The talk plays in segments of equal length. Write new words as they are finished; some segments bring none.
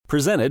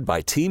Presented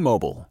by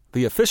T-Mobile,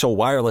 the official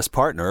wireless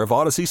partner of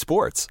Odyssey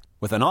Sports.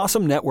 With an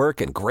awesome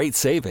network and great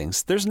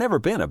savings, there's never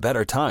been a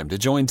better time to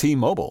join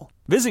T-Mobile.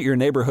 Visit your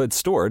neighborhood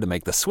store to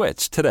make the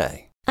switch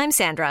today. I'm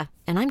Sandra,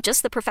 and I'm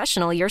just the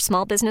professional your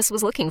small business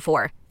was looking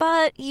for.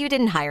 But you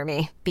didn't hire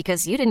me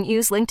because you didn't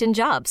use LinkedIn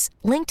Jobs.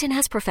 LinkedIn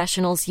has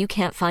professionals you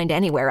can't find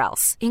anywhere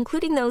else,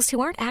 including those who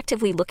aren't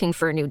actively looking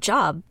for a new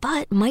job,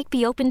 but might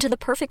be open to the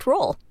perfect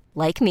role,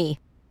 like me.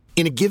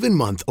 In a given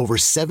month, over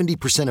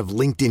 70% of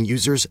LinkedIn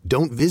users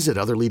don't visit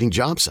other leading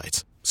job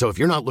sites. So if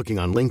you're not looking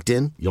on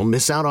LinkedIn, you'll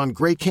miss out on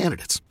great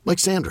candidates like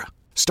Sandra.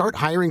 Start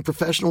hiring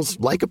professionals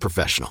like a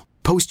professional.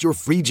 Post your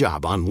free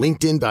job on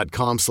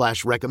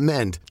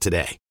linkedin.com/recommend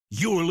today.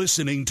 You're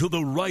listening to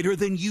the Writer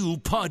Than You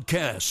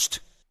podcast.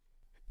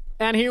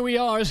 And here we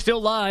are,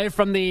 still live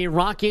from the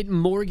Rocket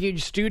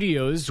Mortgage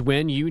Studios.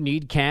 When you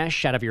need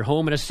cash out of your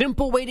home and a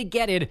simple way to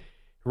get it,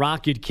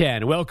 Rocket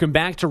can. Welcome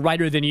back to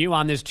Writer Than You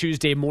on this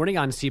Tuesday morning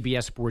on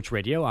CBS Sports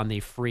Radio on the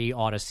free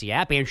Odyssey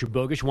app. Andrew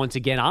Bogusch, once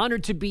again,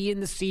 honored to be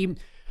in the seat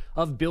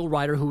of Bill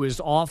Ryder, who is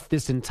off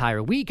this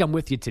entire week. I'm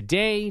with you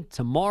today,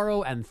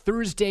 tomorrow, and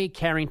Thursday.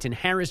 Carrington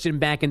Harrison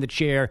back in the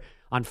chair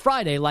on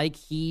Friday like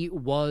he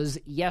was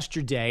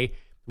yesterday.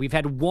 We've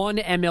had one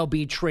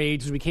MLB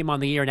trade since we came on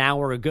the air an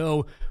hour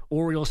ago.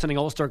 Orioles sending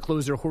all-star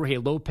closer Jorge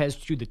Lopez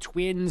to the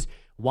Twins.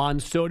 Juan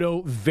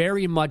Soto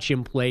very much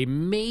in play,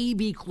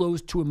 maybe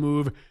close to a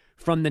move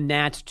from the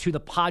Nats to the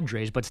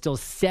Padres, but still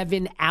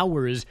 7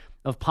 hours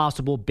of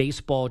possible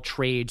baseball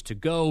trades to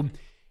go.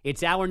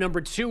 It's hour number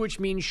 2, which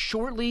means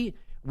shortly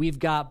we've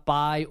got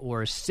buy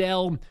or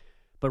sell.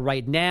 But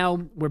right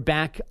now, we're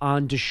back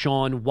on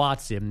Deshaun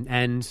Watson,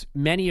 and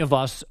many of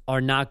us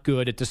are not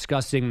good at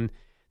discussing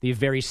the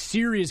very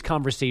serious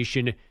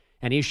conversation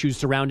and issues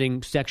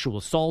surrounding sexual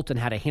assault and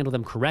how to handle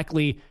them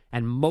correctly.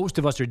 And most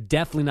of us are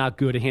definitely not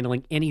good at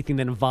handling anything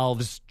that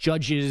involves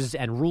judges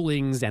and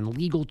rulings and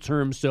legal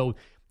terms. So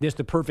this is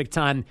the perfect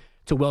time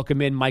to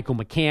welcome in Michael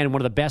McCann, one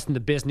of the best in the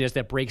business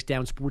that breaks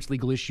down sports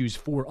legal issues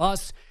for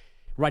us.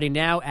 Writing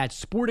now at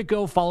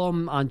Sportico. Follow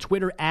him on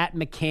Twitter at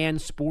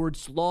McCann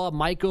Sports Law.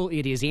 Michael,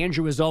 it is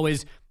Andrew as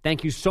always.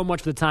 Thank you so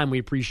much for the time. We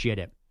appreciate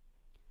it.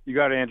 You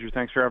got it, Andrew.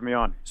 Thanks for having me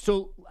on.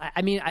 So,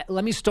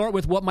 let me start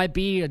with what might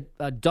be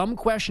a dumb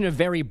question, a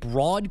very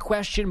broad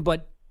question,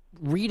 but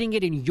reading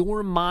it in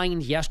your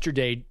mind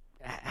yesterday,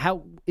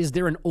 how is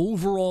there an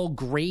overall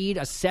grade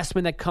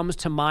assessment that comes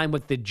to mind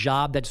with the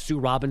job that Sue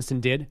Robinson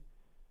did?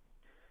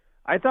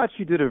 I thought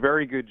she did a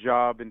very good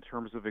job in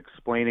terms of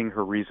explaining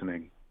her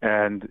reasoning.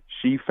 And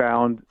she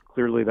found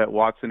clearly that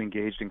Watson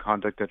engaged in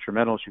conduct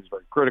detrimental. She was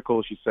very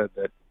critical. She said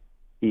that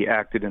he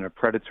acted in a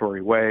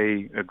predatory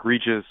way,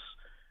 egregious.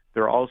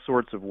 There are all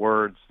sorts of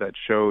words that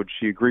showed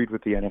she agreed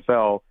with the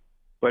NFL.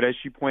 But as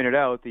she pointed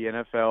out, the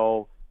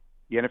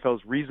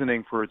NFL's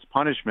reasoning for its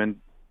punishment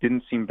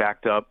didn't seem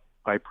backed up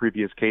by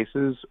previous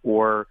cases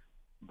or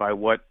by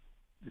what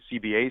the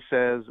CBA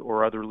says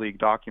or other league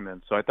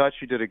documents. So I thought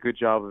she did a good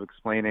job of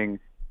explaining,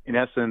 in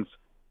essence,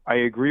 I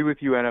agree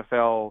with you,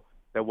 NFL,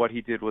 that what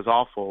he did was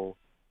awful,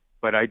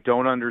 but I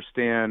don't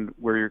understand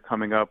where you're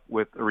coming up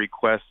with a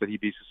request that he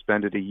be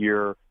suspended a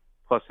year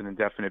plus an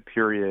indefinite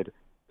period.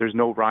 There's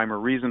no rhyme or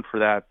reason for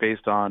that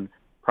based on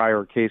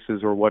prior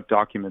cases or what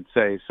documents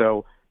say.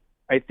 So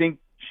I think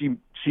she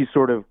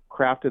sort of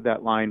crafted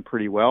that line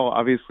pretty well.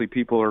 Obviously,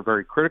 people are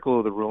very critical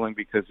of the ruling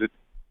because it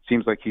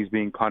seems like he's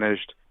being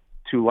punished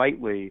too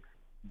lightly.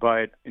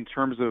 But in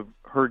terms of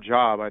her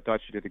job, I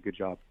thought she did a good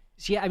job.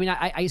 Yeah,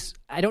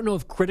 I don't know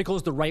if critical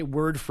is the right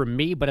word for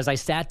me, but as I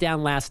sat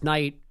down last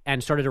night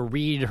and started to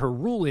read her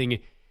ruling,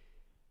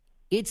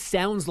 it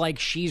sounds like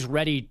she's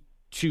ready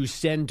to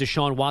send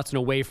Deshaun Watson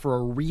away for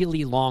a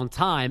really long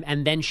time,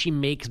 and then she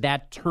makes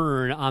that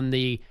turn on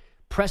the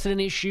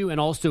precedent issue and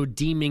also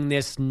deeming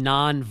this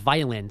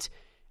non-violent.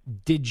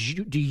 Do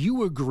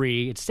you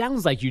agree? It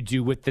sounds like you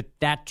do with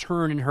that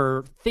turn in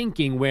her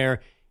thinking where,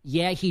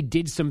 yeah, he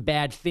did some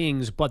bad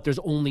things, but there's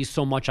only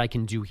so much I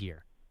can do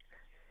here.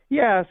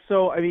 Yeah,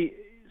 so,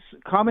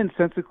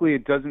 commonsensically,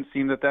 it doesn't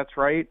seem that that's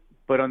right.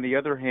 But on the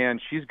other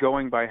hand, she's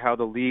going by how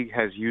the league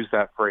has used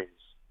that phrase.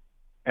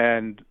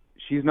 And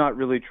she's not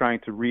really trying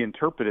to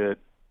reinterpret it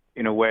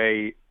in a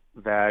way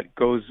that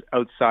goes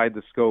outside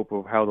the scope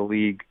of how the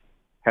league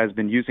has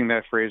been using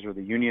that phrase or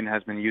the union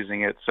has been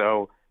using it.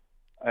 So,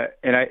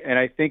 and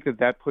I think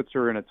that puts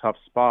her in a tough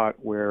spot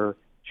where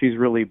she's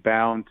really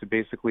bound to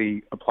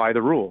basically apply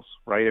the rules,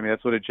 right?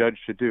 That's what a judge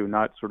should do,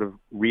 not sort of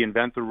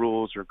reinvent the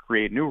rules or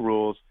create new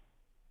rules,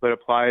 but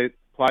apply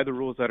the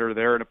rules that are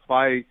there and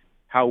apply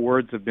how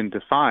words have been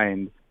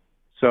defined.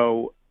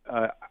 So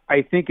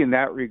I think in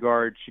that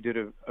regard, she did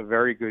a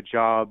very good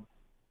job,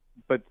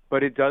 but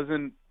it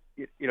doesn't,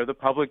 the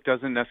public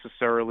doesn't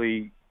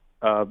necessarily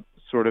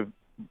sort of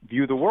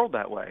view the world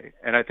that way.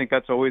 And I think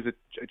that's always a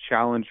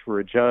challenge for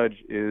a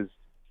judge is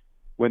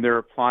when they're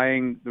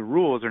applying the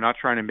rules, they're not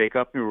trying to make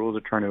up new rules,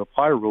 they're trying to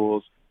apply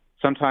rules.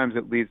 Sometimes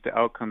it leads to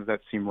outcomes that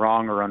seem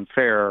wrong or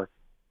unfair,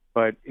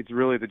 but it's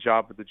really the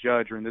job of the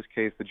judge, or in this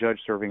case, the judge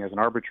serving as an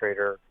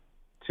arbitrator,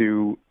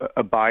 to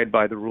abide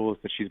by the rules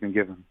that she's been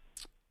given.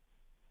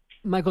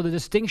 Michael, the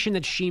distinction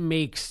that she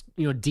makes,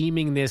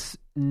 deeming this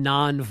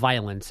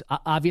non-violent,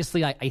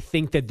 obviously I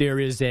think that there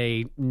is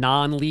a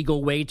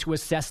non-legal way to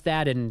assess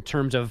that in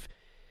terms of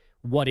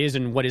what is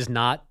and what is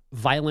not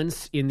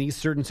violence in these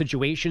certain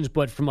situations.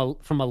 But from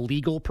a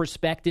legal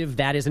perspective,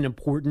 that is an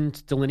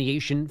important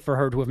delineation for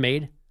her to have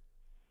made.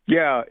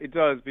 Yeah, it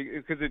does,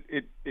 because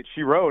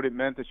she wrote it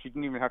meant that she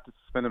didn't even have to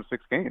suspend him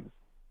 6 games.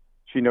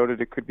 She noted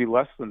it could be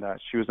less than that.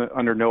 She was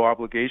under no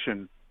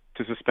obligation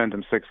to suspend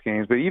him 6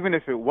 games. But even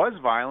if it was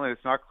violent,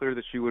 it's not clear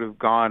that she would have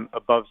gone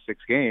above 6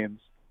 games,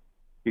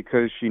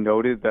 because she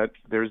noted that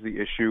there's the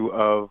issue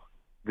of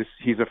this.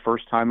 He's a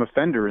first-time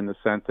offender in the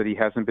sense that he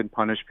hasn't been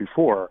punished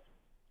before.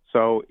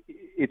 So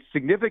it's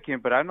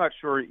significant, but I'm not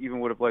sure it even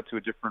would have led to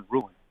a different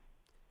ruling.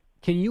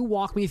 Can you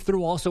walk me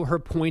through also her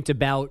point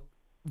about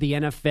the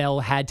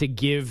NFL had to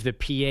give the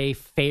PA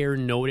fair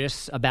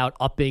notice about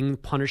upping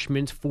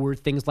punishment for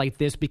things like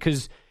this?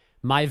 Because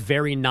my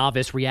very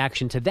novice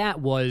reaction to that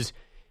was,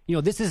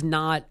 this is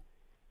not,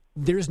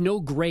 there's no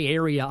gray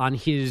area on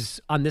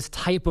this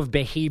type of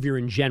behavior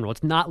in general.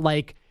 It's not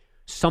like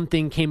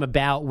something came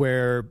about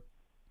where,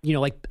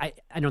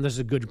 I know this is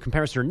a good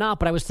comparison or not,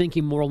 but I was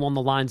thinking more along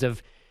the lines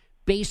of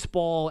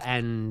baseball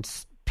and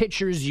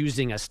pitchers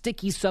using a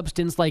sticky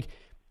substance. Like,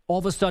 all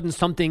of a sudden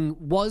something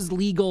was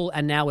legal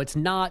and now it's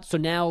not. So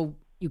now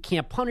you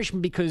can't punish him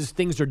because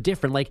things are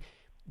different. Like,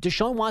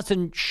 Deshaun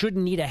Watson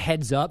shouldn't need a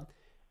heads up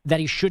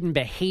that he shouldn't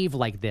behave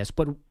like this.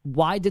 But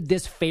why did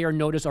this fair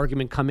notice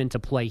argument come into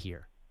play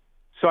here?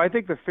 So I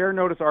think the fair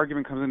notice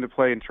argument comes into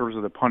play in terms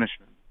of the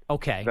punishment.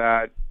 Okay.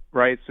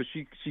 Right. So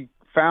she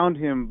found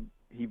him,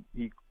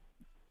 he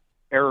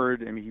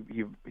erred and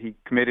he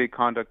committed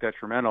conduct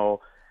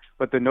detrimental.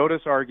 But the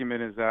notice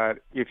argument is that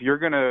if you're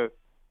going to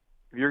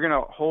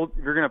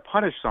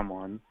punish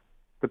someone,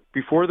 but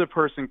before the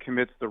person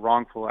commits the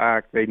wrongful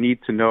act, they need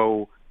to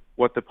know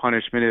what the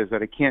punishment is,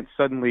 that it can't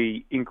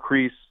suddenly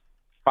increase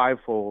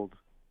fivefold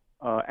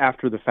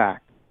after the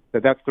fact.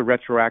 That's the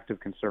retroactive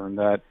concern,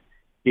 that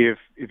if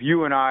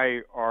you and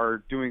I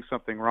are doing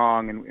something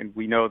wrong and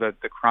we know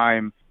that the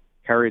crime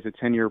carries a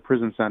 10-year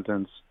prison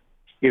sentence,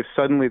 if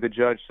suddenly the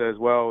judge says,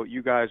 well,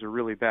 you guys are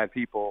really bad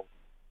people,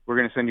 we're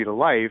going to send you to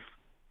life,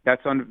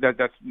 that's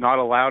not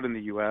allowed in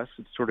the U.S.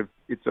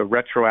 It's a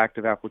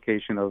retroactive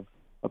application of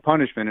a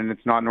punishment, and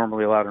it's not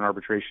normally allowed in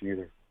arbitration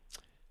either.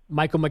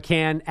 Michael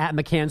McCann at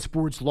McCann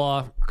Sports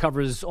Law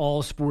covers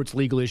all sports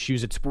legal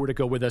issues at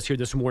Sportico with us here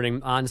this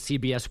morning on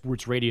CBS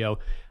Sports Radio.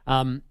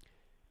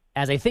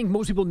 As I think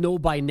most people know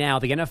by now,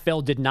 the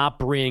NFL did not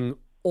bring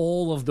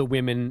all of the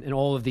women and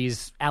all of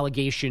these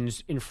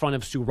allegations in front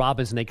of Sue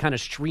Robinson. They kind of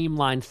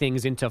streamlined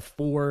things into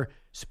 4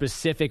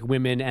 specific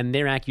women and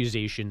their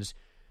accusations.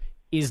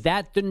 Is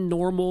that the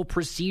normal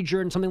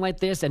procedure in something like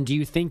this? And do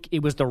you think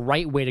it was the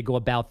right way to go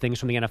about things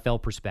from the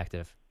NFL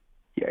perspective?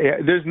 Yeah,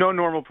 there's no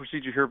normal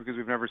procedure here because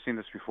we've never seen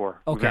this before.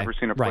 Okay. We've never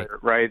seen a player,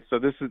 right? So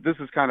this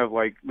is kind of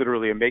like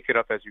literally a make it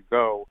up as you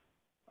go.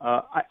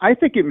 I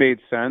think it made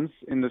sense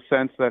in the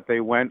sense that they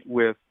went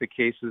with the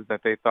cases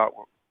that they thought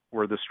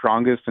were the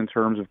strongest in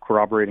terms of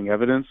corroborating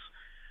evidence,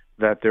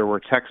 that there were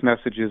text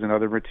messages and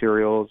other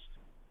materials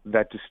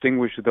that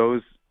distinguish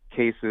those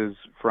cases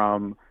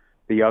from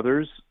the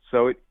others.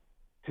 So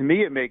to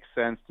me, it makes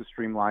sense to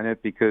streamline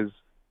it, because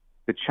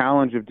the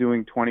challenge of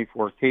doing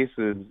 24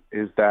 cases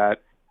is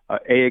that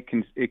it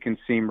can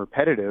seem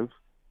repetitive,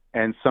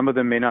 and some of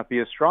them may not be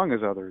as strong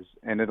as others.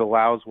 And it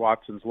allows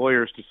Watson's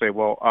lawyers to say,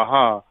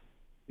 well,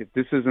 if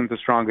this isn't the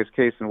strongest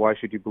case, then why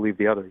should you believe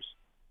the others?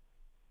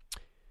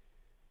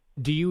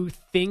 Do you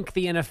think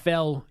the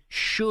NFL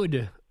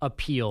should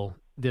appeal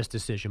this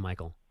decision,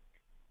 Michael?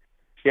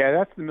 Yeah,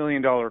 that's the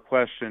million-dollar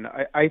question.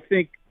 I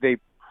think they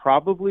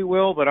probably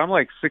will, but I'm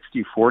like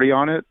 60-40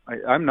 on it.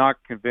 I'm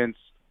not convinced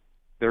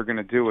they're going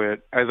to do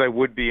it, as I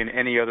would be in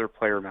any other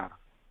player matter.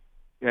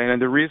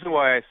 And the reason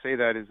why I say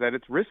that is that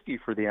it's risky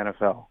for the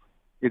NFL.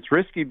 It's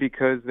risky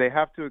because they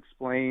have to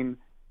explain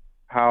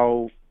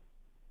how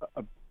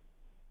a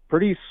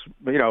pretty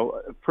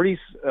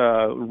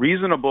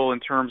reasonable in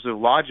terms of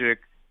logic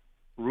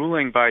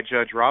ruling by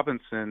Judge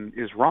Robinson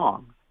is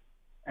wrong.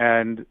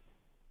 And,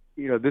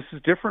 this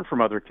is different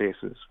from other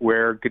cases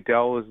where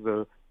Goodell is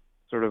the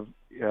sort of,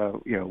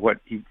 what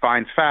he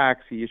finds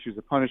facts, he issues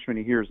a punishment,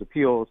 he hears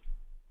appeals.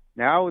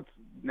 Now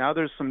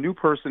there's some new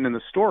person in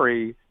the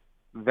story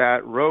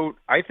that wrote,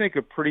 I think,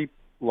 a pretty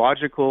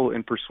logical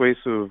and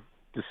persuasive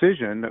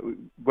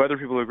decision. Whether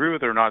people agree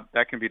with it or not,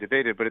 that can be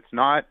debated, but it's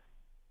not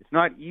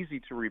easy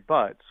to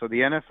rebut. So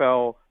the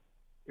NFL,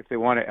 if they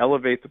want to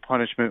elevate the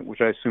punishment, which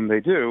I assume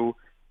they do,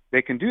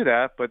 they can do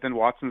that, but then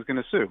Watson's going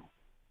to sue.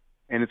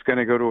 And it's going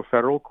to go to a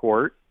federal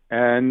court.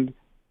 And,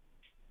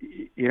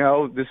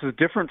 this is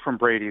different from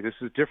Brady. This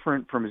is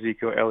different from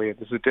Ezekiel Elliott.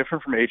 This is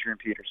different from Adrian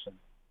Peterson,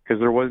 because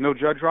there was no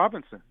Judge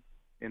Robinson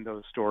in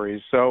those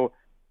stories. So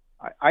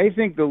I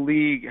think the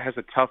league has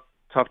a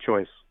tough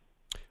choice.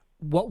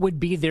 What would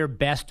be their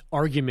best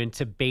argument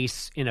to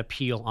base an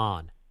appeal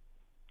on?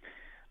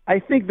 I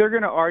think they're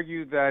going to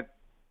argue that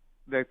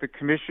the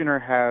commissioner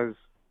has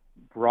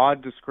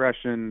broad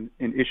discretion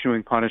in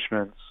issuing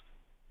punishments,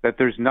 that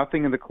there's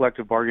nothing in the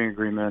collective bargaining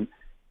agreement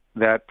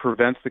that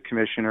prevents the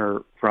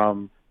commissioner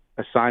from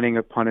assigning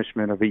a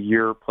punishment of a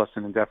year plus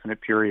an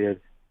indefinite period,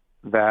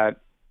 that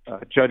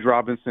Judge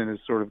Robinson is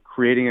sort of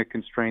creating a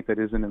constraint that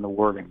isn't in the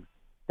wording.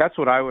 That's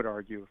what I would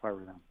argue if I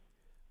were them.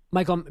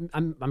 Michael,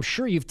 I'm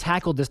sure you've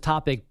tackled this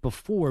topic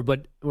before,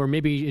 or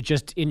maybe it's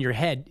just in your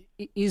head.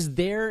 Is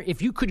there,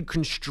 if you could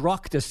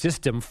construct a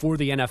system for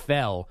the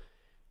NFL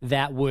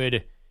that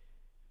would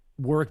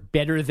work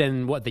better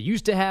than what they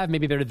used to have,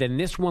 maybe better than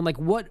this one, like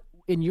what,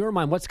 in your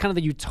mind, what's kind of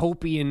the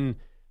utopian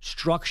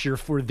structure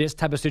for this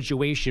type of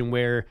situation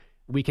where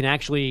we can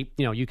actually,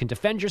 you can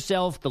defend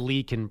yourself, the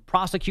league can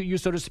prosecute you,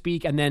 so to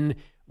speak, and then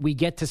we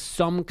get to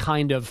some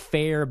kind of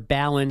fair,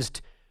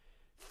 balanced,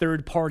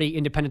 third-party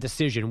independent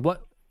decision?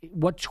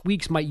 What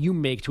tweaks might you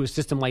make to a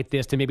system like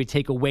this to maybe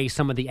take away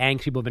some of the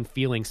angst people have been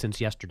feeling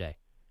since yesterday?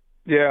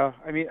 Yeah,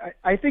 I mean,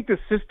 I think the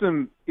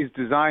system is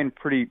designed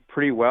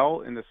pretty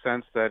well in the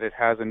sense that it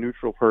has a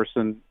neutral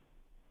person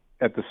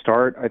at the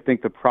start. I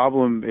think the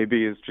problem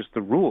maybe is just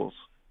the rules,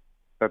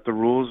 that the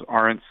rules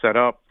aren't set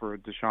up for a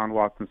Deshaun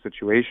Watson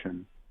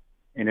situation,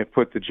 and it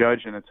put the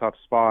judge in a tough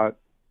spot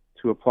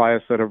to apply a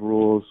set of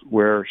rules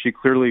where she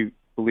clearly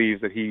believes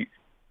that he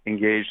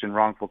engaged in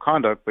wrongful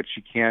conduct, but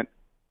she can't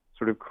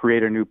sort of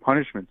create a new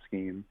punishment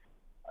scheme.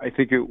 I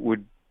think it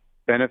would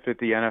benefit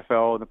the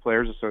NFL and the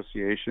Players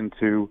Association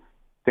to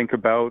think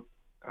about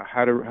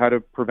how to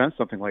prevent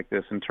something like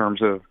this in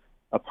terms of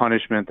a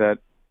punishment that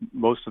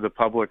most of the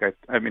public, I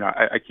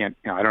can't,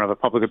 I don't have a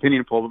public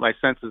opinion poll, but my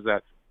sense is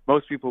that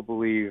most people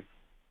believe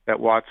that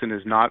Watson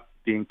is not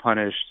being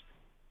punished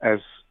as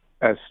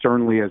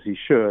sternly as he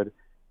should.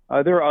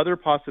 There are other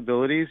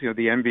possibilities. The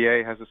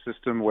NBA has a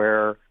system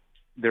where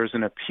there's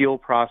an appeal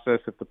process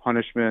if the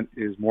punishment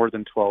is more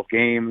than 12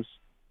 games,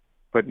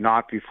 but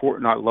not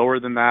lower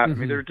than that. Mm-hmm. I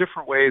mean, there are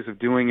different ways of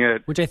doing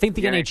it. Which I think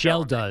the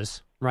NHL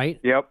does, right?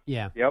 Yep.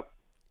 Yeah. Yep.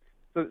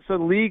 So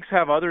leagues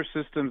have other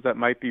systems that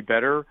might be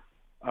better.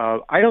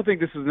 I don't think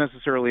this is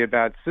necessarily a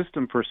bad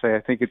system per se.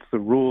 I think it's the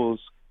rules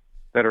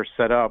that are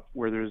set up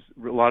where there's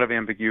a lot of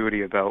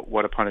ambiguity about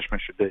what a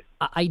punishment should be.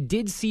 I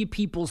did see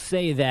people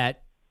say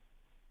that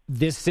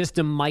this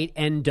system might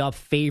end up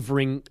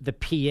favoring the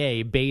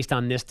PA based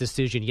on this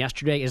decision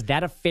yesterday. Is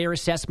that a fair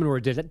assessment, or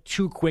is it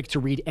too quick to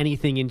read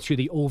anything into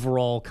the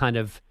overall kind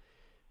of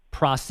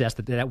process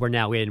that we're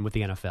now in with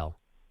the NFL?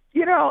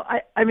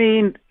 I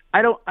mean,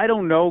 I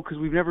don't know, because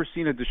we've never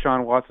seen a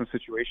Deshaun Watson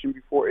situation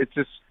before. It's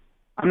just,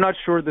 I'm not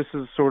sure this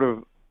is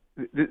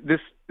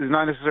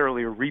not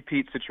necessarily a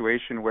repeat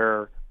situation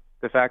where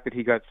the fact that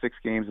he got 6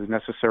 games is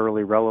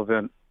necessarily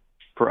relevant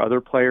for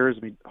other players.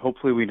 I mean,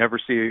 hopefully we never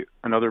see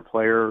another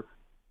player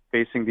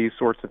facing these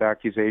sorts of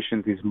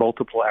accusations, these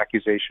multiple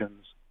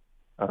accusations,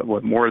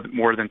 more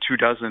than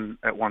 24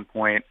 at one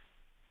point.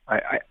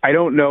 I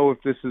don't know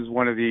if this is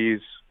one of these,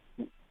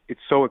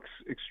 it's so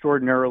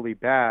extraordinarily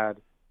bad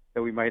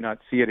that we might not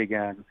see it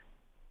again.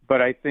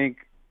 But I think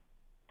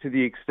to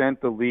the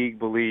extent the league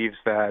believes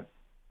that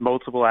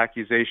multiple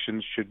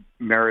accusations should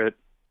merit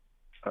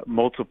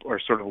multiple or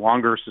sort of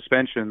longer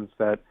suspensions,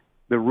 that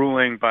the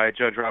ruling by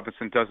Judge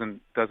Robinson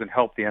doesn't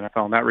help the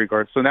NFL in that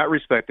regard. So in that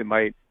respect, it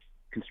might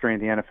constrain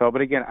the NFL.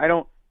 But again,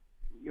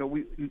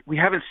 we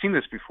haven't seen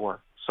this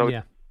before. So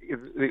yeah.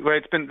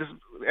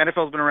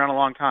 NFL's been around a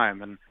long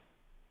time, and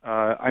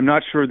I'm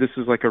not sure this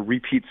is like a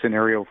repeat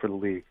scenario for the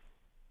league.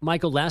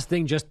 Michael, last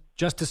thing, just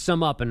to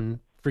sum up, and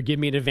forgive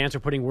me in advance for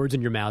putting words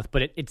in your mouth,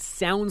 but it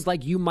sounds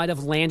like you might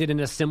have landed in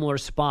a similar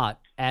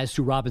spot as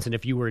Sue Robinson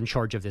if you were in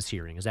charge of this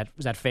hearing. Is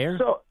that fair?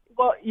 So,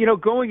 well,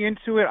 going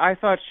into it, I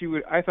thought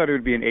it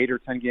would be an 8 or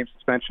 10 game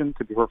suspension,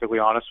 to be perfectly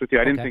honest with you.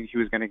 I didn't think she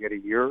was going to get a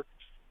year,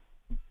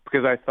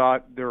 because I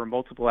thought there were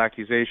multiple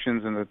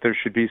accusations and that there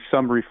should be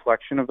some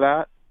reflection of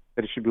that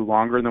it should be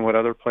longer than what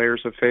other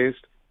players have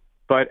faced.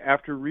 But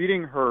after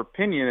reading her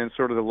opinion and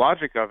sort of the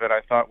logic of it,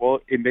 I thought, well,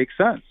 it makes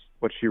sense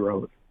what she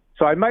wrote.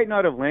 So I might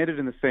not have landed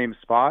in the same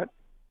spot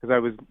because I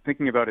was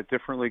thinking about it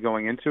differently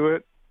going into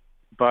it.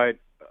 But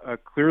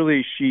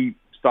clearly she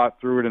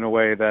thought through it in a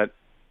way that,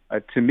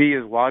 to me,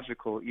 is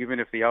logical, even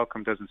if the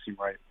outcome doesn't seem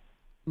right.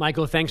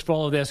 Michael, thanks for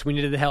all of this. We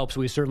needed the help, so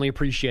we certainly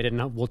appreciate it.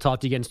 And we'll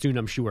talk to you again soon,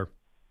 I'm sure.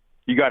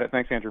 You got it.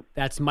 Thanks, Andrew.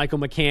 That's Michael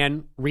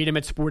McCann. Read him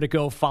at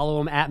Sportico.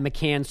 Follow him at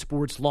McCann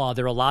Sports Law.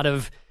 There are a lot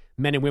of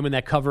men and women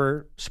that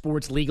cover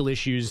sports legal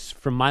issues.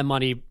 From my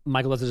money,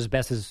 Michael does it his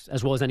best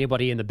as well as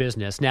anybody in the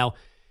business. Now,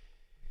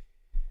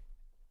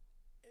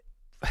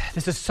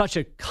 this is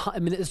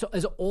this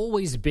has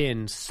always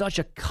been such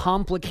a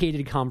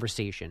complicated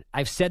conversation.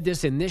 I've said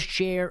this in this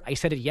chair. I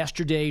said it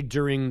yesterday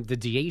during the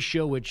DA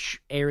show,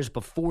 which airs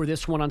before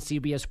this one on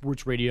CBS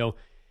Sports Radio.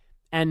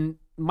 And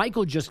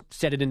Michael just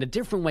said it in a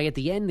different way at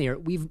the end there.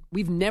 We've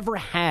never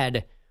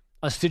had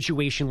a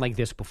situation like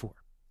this before.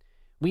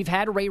 We've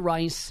had Ray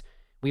Rice.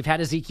 We've had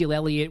Ezekiel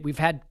Elliott. We've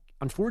had,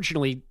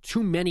 unfortunately,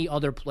 too many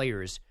other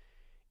players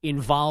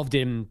involved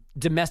in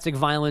domestic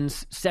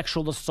violence,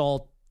 sexual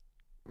assault,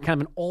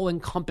 kind of an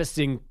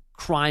all-encompassing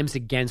crimes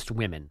against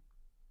women.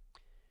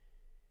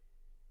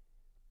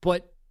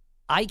 But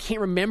I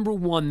can't remember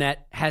one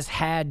that has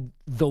had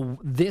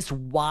this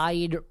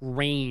wide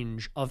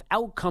range of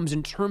outcomes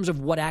in terms of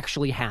what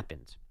actually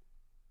happened.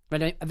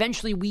 But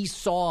eventually we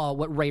saw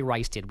what Ray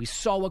Rice did. We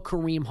saw what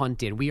Kareem Hunt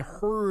did. We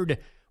heard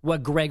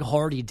what Greg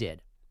Hardy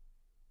did.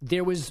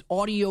 There was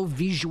audio,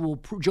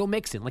 visual, Joe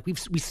Mixon. Like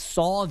we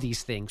saw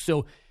these things.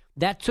 So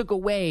that took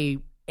away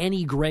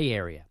any gray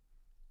area.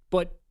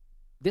 But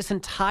this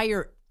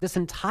entire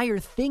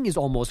thing is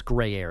almost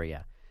gray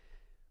area.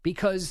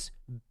 Because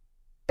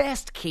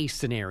best case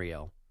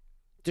scenario,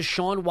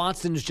 Deshaun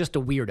Watson is just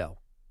a weirdo.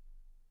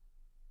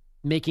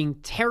 Making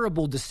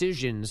terrible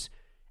decisions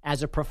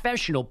as a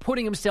professional,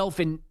 putting himself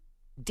in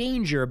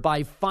danger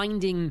by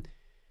finding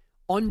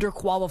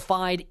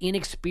underqualified,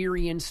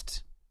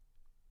 inexperienced,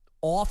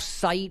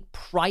 off-site,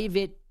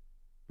 private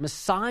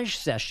massage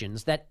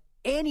sessions that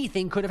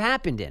anything could have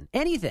happened in.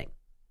 Anything.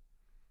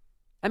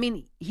 I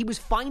mean, he was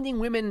finding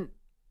women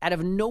out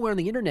of nowhere on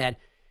the internet.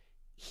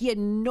 He had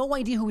no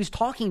idea who he was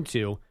talking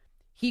to.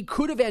 He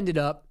could have ended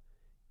up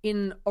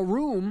in a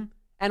room,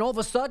 and all of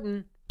a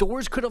sudden,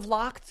 doors could have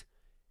locked.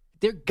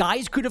 Their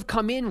guys could have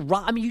come in.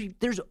 I mean,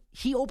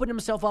 he opened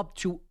himself up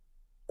to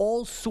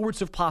all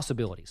sorts of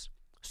possibilities.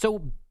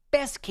 So,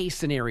 best case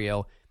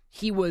scenario,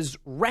 he was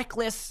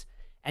reckless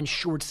and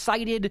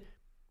short-sighted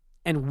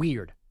and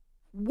weird.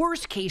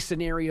 Worst case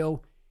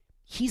scenario,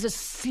 he's a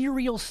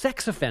serial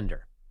sex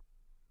offender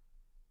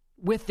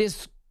with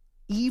this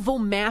evil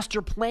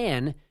master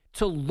plan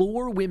to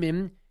lure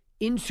women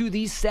into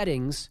these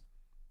settings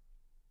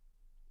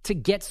to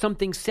get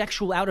something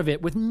sexual out of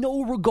it with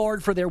no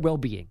regard for their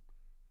well-being.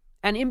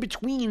 And in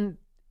between,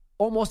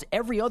 almost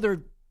every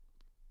other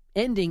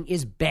ending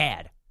is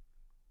bad.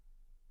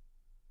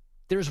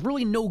 There's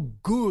really no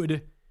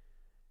good,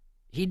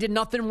 he did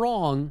nothing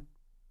wrong,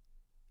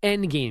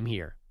 end game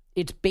here.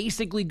 It's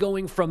basically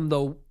going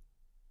from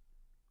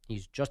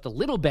he's just a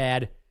little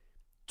bad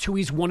to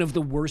he's one of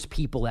the worst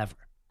people ever.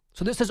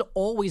 So this has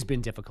always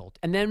been difficult.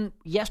 And then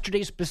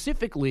yesterday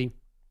specifically,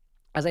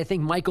 as I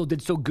think Michael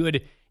did so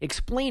good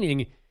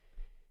explaining,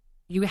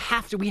 we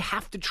have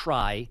to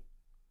try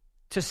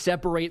to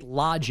separate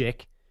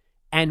logic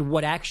and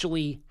what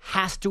actually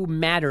has to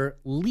matter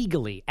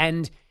legally.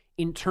 And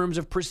in terms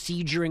of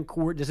procedure in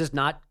court, this is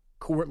not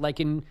court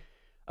like in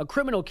a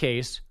criminal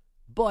case,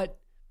 but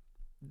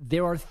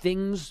there are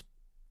things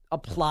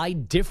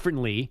applied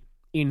differently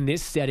in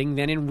this setting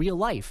than in real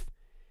life.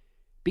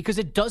 Because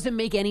it doesn't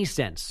make any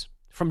sense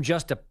from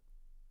just a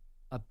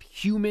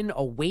human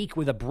awake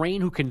with a brain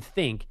who can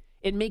think.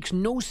 It makes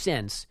no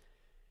sense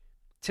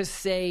to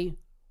say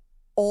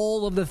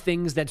all of the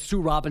things that Sue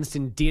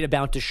Robinson did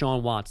about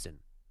Deshaun Watson.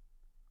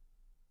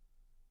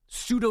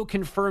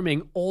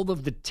 Pseudo-confirming all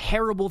of the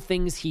terrible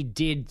things he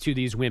did to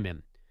these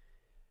women.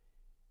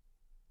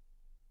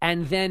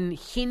 And then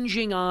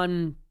hinging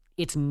on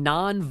its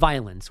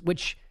non-violence,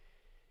 which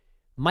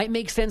might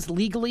make sense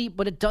legally,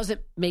 but it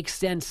doesn't make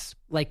sense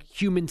like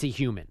human to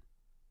human.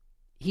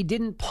 He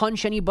didn't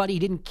punch anybody. He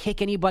didn't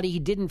kick anybody. He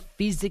didn't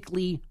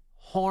physically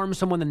harm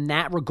someone in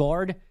that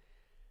regard.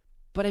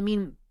 But I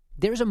mean,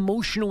 there's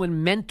emotional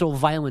and mental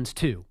violence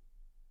too.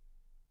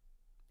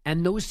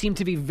 And those seem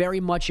to be very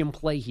much in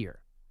play here.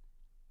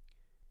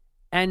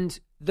 And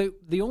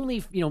the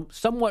only,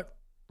 somewhat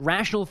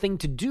rational thing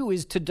to do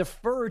is to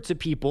defer to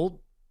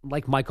people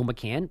like Michael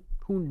McCann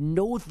who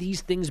know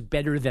these things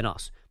better than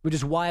us, which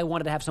is why I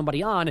wanted to have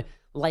somebody on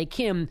like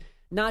him,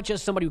 not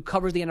just somebody who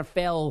covers the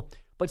NFL,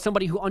 but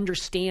somebody who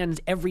understands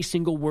every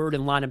single word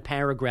and line and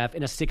paragraph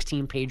in a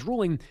 16-page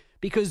ruling,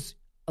 because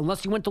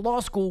unless you went to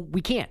law school,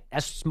 we can't.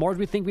 As smart as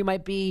we think we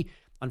might be,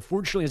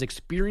 unfortunately, as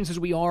experienced as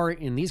we are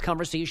in these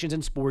conversations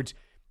in sports,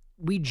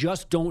 we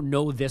just don't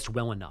know this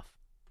well enough.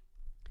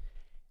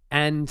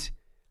 And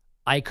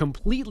I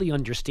completely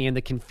understand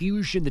the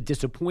confusion, the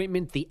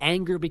disappointment, the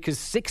anger, because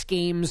 6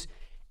 games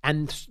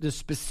and the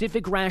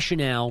specific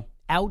rationale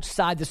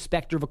outside the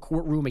specter of a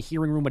courtroom, a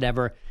hearing room,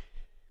 whatever,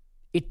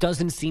 it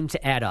doesn't seem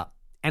to add up.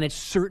 And it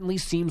certainly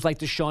seems like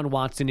Deshaun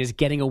Watson is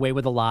getting away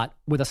with a lot,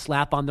 with a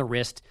slap on the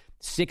wrist.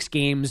 6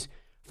 games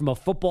from a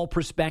football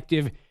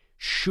perspective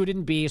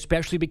shouldn't be,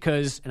 especially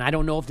because, and I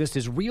don't know if this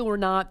is real or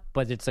not,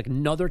 but it's like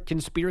another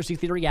conspiracy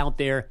theory out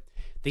there.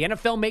 The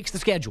NFL makes the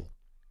schedule,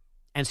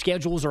 and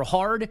schedules are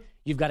hard.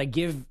 You've got to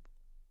give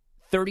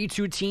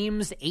 32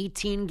 teams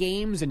 18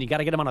 games, and you got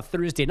to get them on a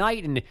Thursday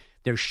night, and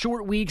there's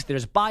short weeks,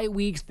 there's bye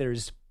weeks,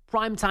 there's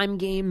primetime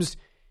games.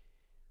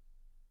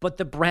 But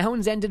the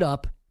Browns ended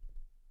up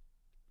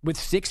with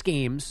 6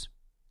 games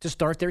to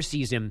start their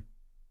season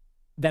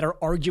that are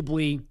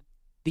arguably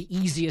the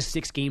easiest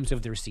 6 games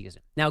of their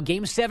season. Now,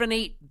 game 7,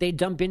 8, they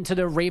dump into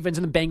the Ravens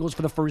and the Bengals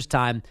for the first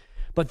time,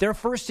 but their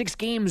first 6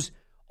 games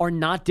are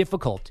not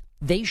difficult.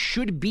 They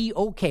should be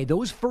okay.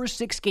 Those first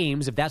 6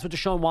 games, if that's what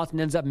Deshaun Watson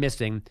ends up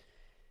missing,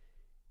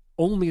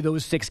 only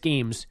those 6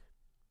 games,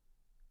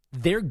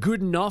 they're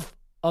good enough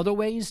other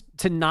ways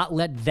to not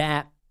let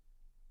that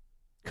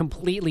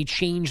completely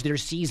change their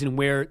season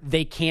where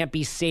they can't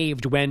be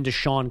saved when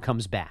Deshaun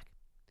comes back.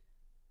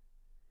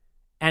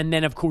 And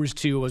then, of course,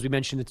 too, as we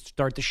mentioned at the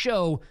start of the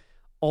show,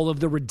 all of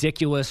the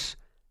ridiculous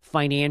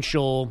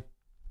financial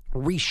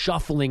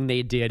reshuffling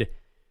they did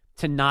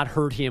to not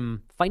hurt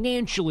him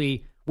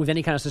financially with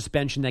any kind of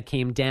suspension that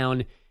came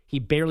down. He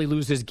barely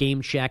loses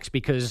game checks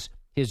because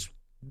his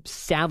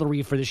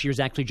salary for this year is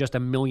actually just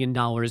 $1 million.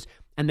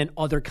 And then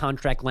other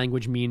contract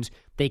language means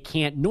they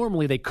can't,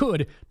 normally they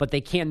could, but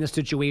they can't in this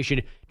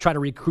situation try to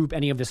recoup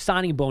any of the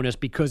signing bonus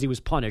because he was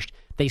punished.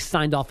 They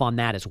signed off on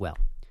that as well.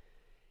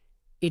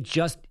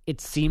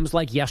 It seems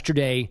like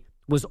yesterday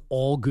was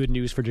all good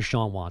news for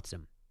Deshaun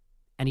Watson.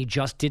 And he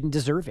just didn't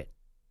deserve it.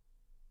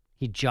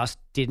 He just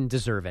didn't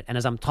deserve it. And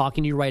as I'm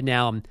talking to you right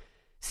now, I'm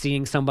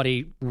seeing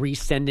somebody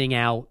resending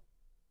out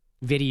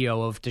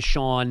video of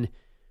Deshaun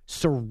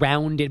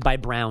surrounded by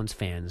Browns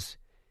fans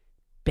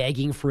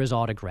begging for his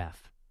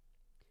autograph.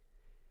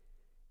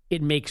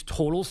 It makes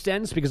total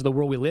sense because of the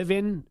world we live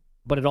in,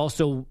 but it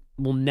also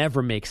will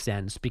never make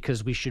sense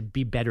because we should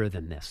be better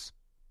than this.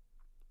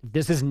 If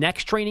this is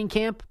next training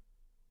camp,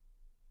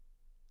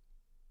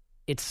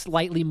 it's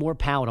slightly more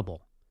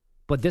palatable.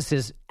 But this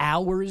is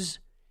hours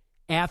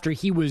after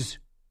he was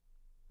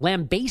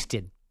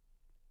lambasted,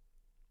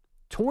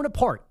 torn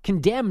apart,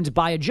 condemned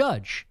by a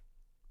judge,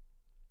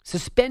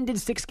 suspended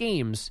 6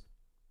 games,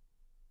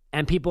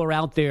 and people are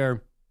out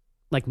there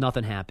like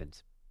nothing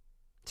happened.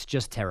 It's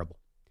just terrible.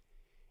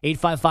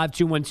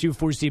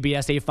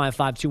 855-212-4CBS,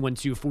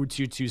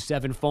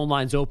 855-212-4227. Phone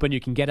lines open.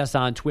 You can get us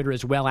on Twitter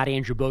as well, at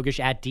Andrew Bogish,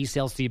 at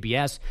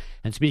DCellCBS.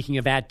 And speaking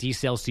of at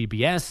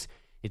DCellCBS,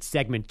 it's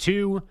segment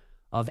 2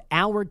 of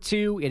Hour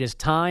 2. It is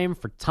time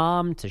for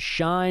Tom to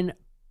shine.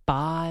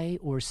 Buy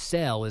or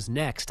sell is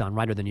next on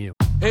Righter Than You.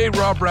 Hey,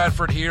 Rob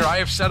Bradford here. I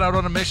have set out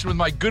on a mission with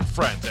my good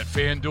friends at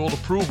FanDuel to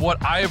prove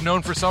what I have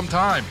known for some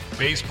time.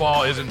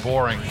 Baseball isn't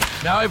boring.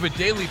 Now I have a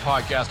daily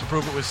podcast to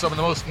prove it with some of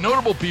the most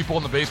notable people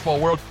in the baseball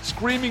world,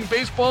 screaming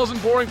baseball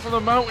isn't boring from the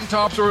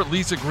mountaintops, or at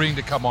least agreeing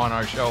to come on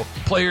our show.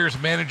 Players,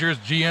 managers,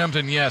 GMs,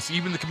 and yes,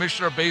 even the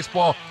commissioner of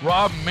baseball,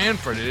 Rob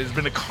Manfred. It has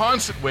been a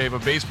constant wave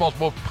of baseball's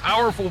most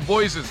powerful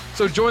voices.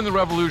 So join the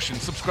revolution.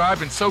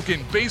 Subscribe and soak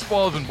in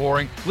Baseball Isn't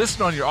Boring.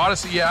 Listen on your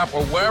Odyssey app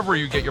or wherever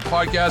you get your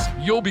podcasts.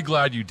 You'll be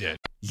glad you did.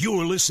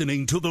 You're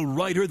listening to the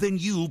Righter Than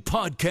You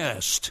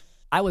podcast.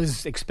 I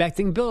was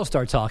expecting Bill to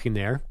start talking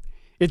there.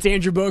 It's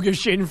Andrew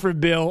Bogish in for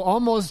Bill.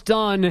 Almost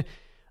done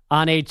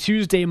on a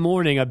Tuesday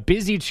morning, a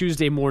busy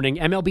Tuesday morning.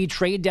 MLB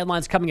trade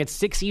deadline's coming at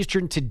 6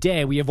 Eastern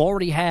today. We have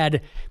already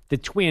had the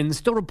Twins,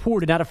 still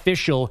reported, not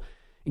official,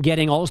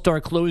 getting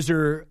all-star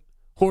closer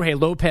Jorge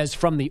Lopez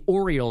from the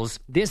Orioles.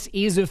 This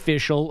is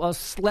official, a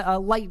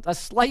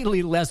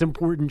slightly less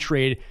important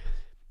trade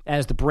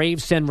as the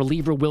Braves send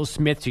reliever Will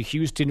Smith to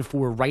Houston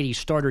for righty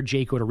starter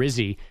Jake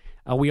Odorizzi.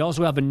 We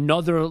also have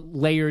another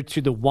layer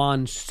to the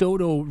Juan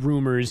Soto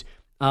rumors.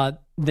 The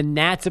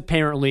Nats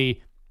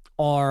apparently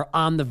are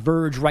on the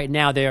verge right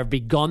now. They have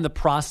begun the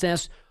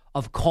process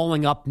of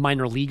calling up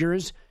minor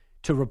leaguers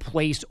to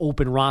replace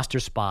open roster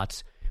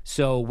spots.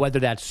 So whether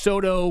that's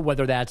Soto,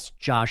 whether that's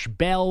Josh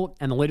Bell,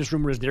 and the latest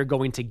rumor is they're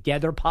going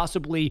together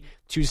possibly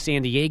to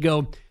San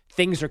Diego.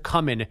 Things are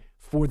coming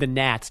for the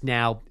Nats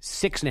now,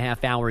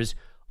 6.5 hours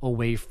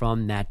away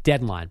from that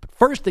deadline. But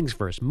first things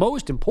first,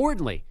 most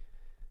importantly,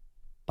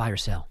 buy or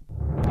sell.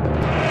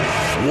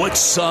 What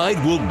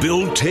side will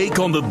Bill take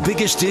on the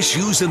biggest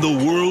issues in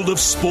the world of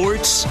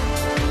sports?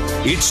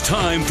 It's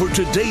time for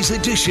today's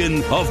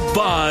edition of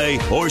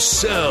Buy or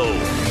Sell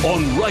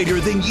on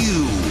Righter Than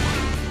You.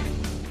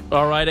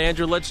 All right,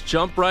 Andrew, let's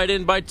jump right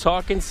in by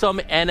talking some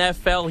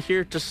NFL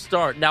here to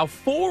start. Now,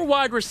 4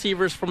 wide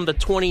receivers from the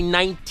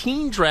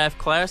 2019 draft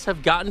class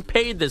have gotten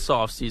paid this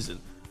offseason.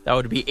 That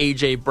would be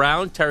A.J.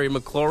 Brown, Terry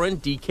McLaurin,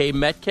 DK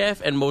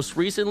Metcalf, and most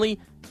recently,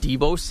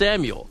 Deebo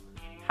Samuel.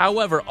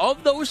 However,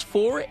 of those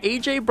 4,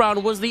 A.J.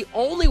 Brown was the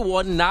only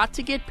one not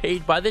to get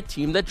paid by the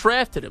team that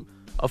drafted him.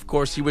 Of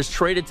course, he was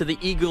traded to the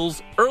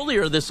Eagles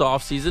earlier this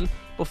offseason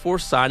before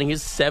signing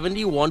his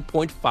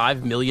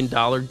 $71.5 million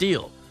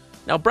deal.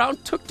 Now, Brown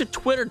took to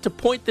Twitter to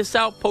point this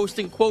out,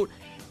 posting, quote,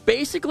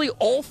 "Basically,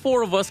 all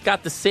 4 of us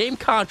got the same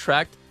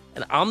contract,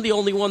 and I'm the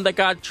only one that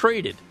got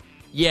traded.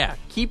 Yeah,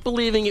 keep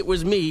believing it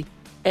was me.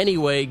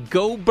 Anyway,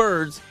 go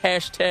Birds,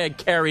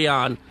 #carry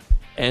on,"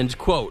 end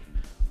quote.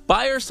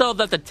 Buy or sell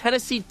that the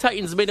Tennessee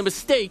Titans made a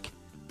mistake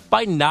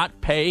by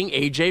not paying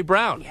A.J.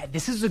 Brown? Yeah,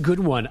 this is a good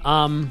one.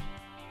 I'm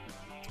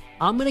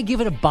going to give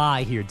it a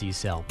buy here,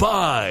 D-Cell.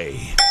 Buy.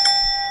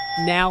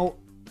 Now,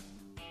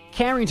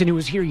 Carrington, who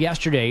was here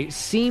yesterday,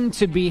 seemed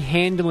to be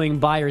handling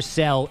buy or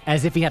sell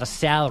as if he had a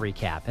salary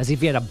cap, as if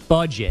he had a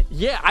budget.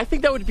 Yeah, I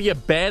think that would be a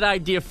bad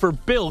idea for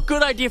Bill.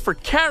 Good idea for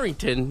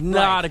Carrington,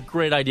 not a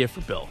great idea for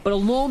Bill. But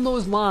along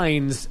those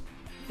lines,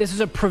 this is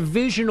a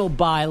provisional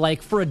buy,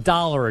 like for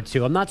 $1 or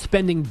 $2. I'm not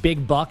spending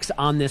big bucks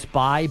on this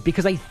buy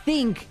because I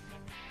think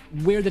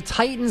where the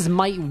Titans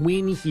might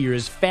win here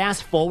is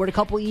fast forward a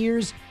couple of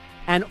years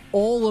and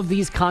all of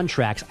these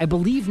contracts. I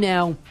believe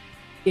now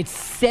it's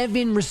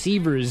 7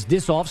 receivers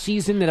this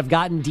offseason that have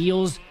gotten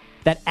deals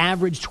that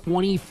average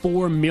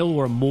 $24 million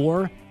or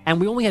more,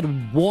 and we only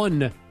had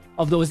 1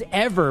 of those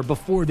ever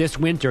before this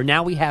winter.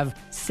 Now we have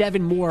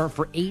 7 more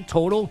for 8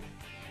 total.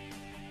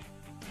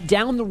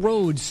 down the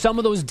road, some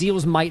of those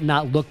deals might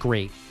not look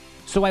great.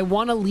 So I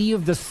want to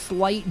leave the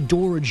slight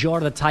door ajar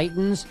to the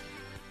Titans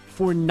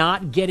for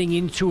not getting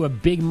into a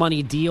big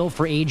money deal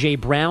for A.J.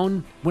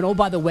 Brown. When, oh,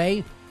 by the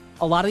way,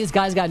 a lot of these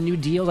guys got new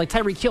deals. Like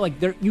Tyreek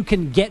Hill, you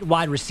can get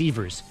wide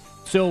receivers.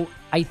 So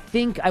I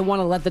think I want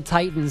to let the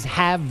Titans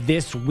have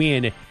this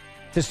win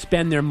to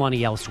spend their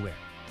money elsewhere.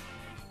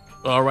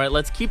 All right,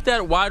 let's keep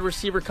that wide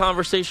receiver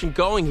conversation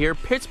going here.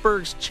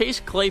 Pittsburgh's Chase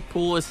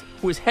Claypool,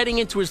 who is heading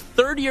into his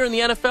third year in the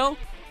NFL,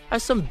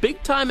 has some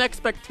big-time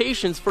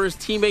expectations for his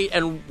teammate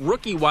and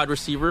rookie wide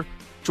receiver,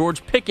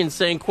 George Pickens,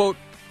 saying, quote,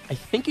 I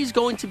think he's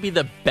going to be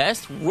the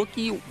best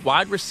rookie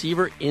wide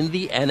receiver in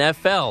the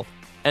NFL,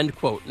 end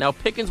quote. Now,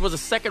 Pickens was a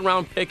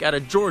second-round pick out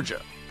of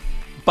Georgia.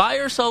 Buy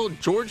or sell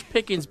George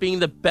Pickens being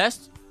the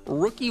best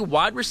rookie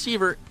wide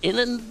receiver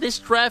in this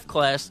draft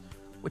class,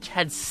 which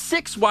had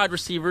 6 wide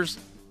receivers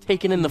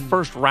taken in the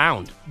first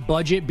round.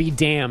 Budget be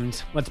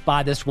damned. Let's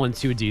buy this one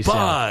too, DC.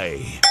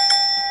 Buy.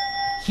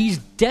 He's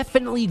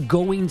definitely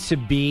going to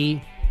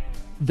be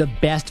the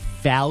best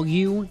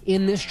value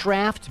in this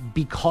draft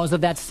because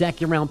of that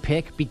second-round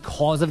pick,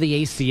 because of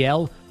the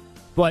ACL.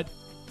 But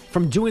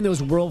from doing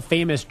those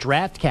world-famous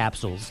draft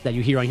capsules that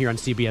you hear on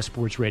CBS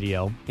Sports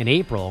Radio in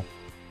April,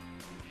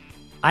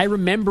 I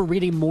remember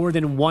reading more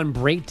than one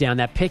breakdown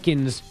that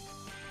Pickens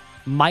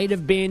might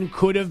have been,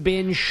 could have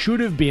been, should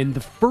have been the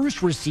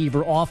first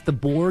receiver off the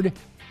board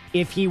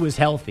if he was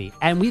healthy.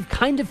 And we've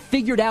kind of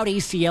figured out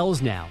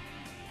ACLs now.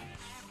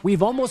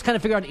 We've almost kind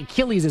of figured out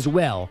Achilles as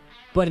well.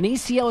 But an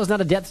ACL is not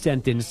a death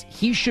sentence.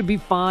 He should be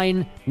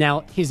fine.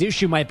 Now, his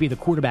issue might be the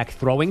quarterback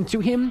throwing to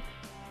him.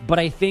 But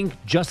I think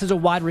just as a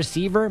wide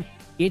receiver,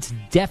 it's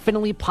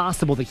definitely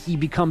possible that he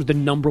becomes the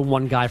number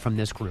one guy from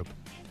this group.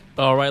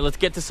 All right, let's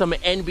get to some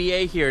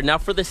NBA here. Now,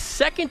 for the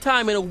second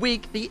time in a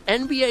week, the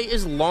NBA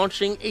is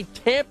launching a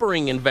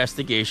tampering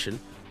investigation.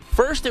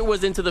 First, it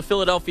was into the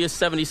Philadelphia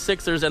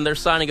 76ers and their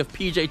signing of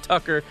P.J.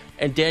 Tucker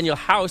and Daniel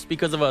House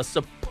because of a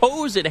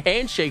supposed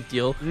handshake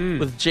deal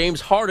with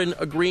James Harden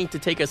agreeing to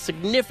take a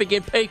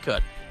significant pay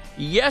cut.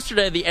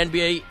 Yesterday, the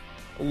NBA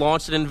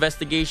launched an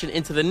investigation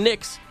into the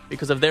Knicks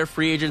because of their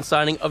free agent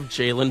signing of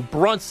Jalen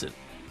Brunson.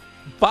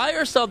 Buy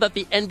or sell that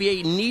the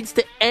NBA needs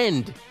to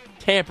end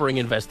tampering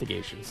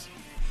investigations?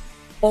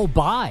 Oh,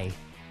 buy.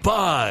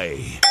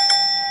 Buy.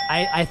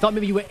 I thought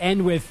maybe you would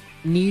end with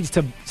needs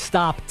to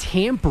stop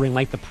tampering,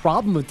 like the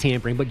problem with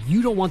tampering, but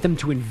you don't want them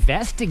to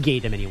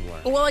investigate him anymore.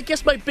 Well, I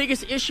guess my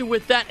biggest issue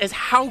with that is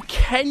how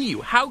can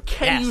you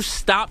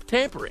stop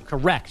tampering?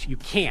 Correct. You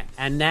can't.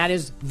 And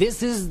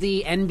this is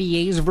the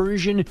NBA's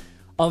version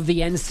of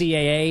the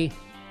NCAA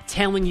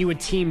telling you a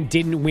team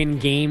didn't win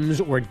games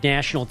or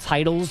national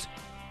titles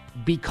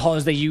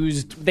because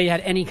they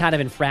had any kind of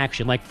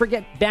infraction. Like,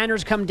 forget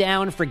banners come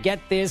down, forget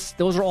this.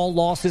 Those are all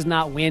losses,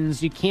 not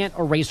wins. You can't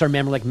erase our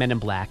memory like Men in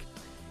Black.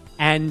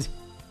 And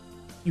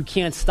you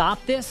can't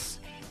stop this.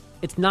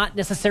 It's not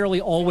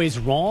necessarily always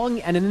wrong.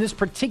 And in this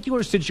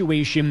particular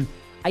situation,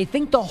 I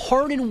think the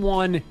Harden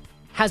one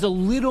has a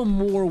little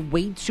more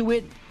weight to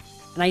it.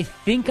 And I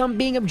think I'm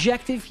being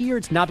objective here.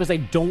 It's not because I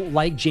don't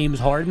like James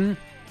Harden.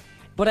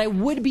 But I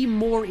would be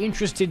more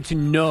interested to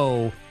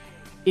know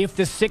if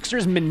the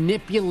Sixers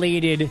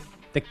manipulated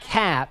the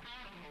cap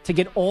to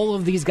get all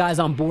of these guys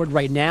on board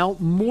right now,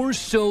 more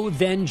so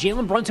than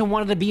Jalen Brunson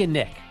wanted to be a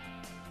Knick.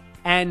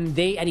 And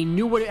they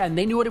knew what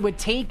it would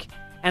take,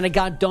 and it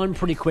got done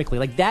pretty quickly.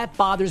 Like, that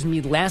bothers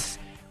me less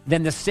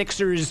than the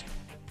Sixers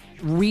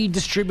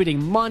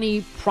redistributing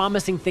money,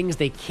 promising things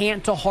they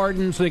can't to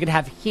Harden so they could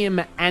have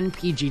him and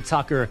PG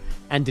Tucker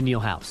and Daniil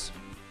House.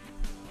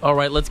 All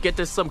right, let's get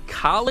to some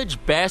college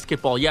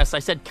basketball. Yes, I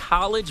said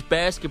college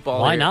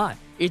basketball. Why not?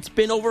 It's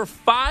been over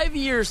 5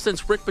 years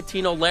since Rick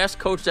Pitino last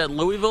coached at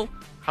Louisville.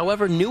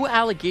 However, new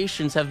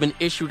allegations have been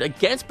issued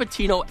against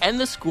Pitino and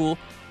the school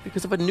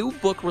because of a new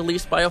book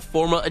released by a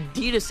former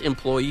Adidas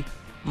employee.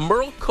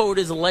 Merle Code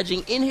is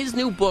alleging in his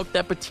new book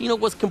that Pitino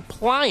was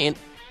compliant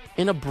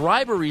in a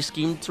bribery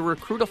scheme to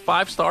recruit a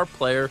 5-star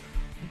player,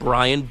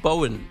 Brian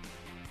Bowen.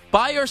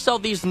 Buy or sell,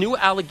 these new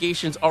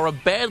allegations are a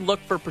bad look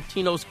for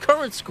Pitino's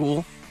current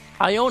school,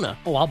 Iona.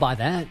 Oh, I'll buy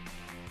that.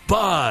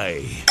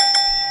 Buy.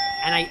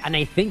 And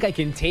I think I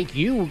can take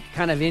you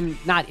kind of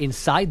not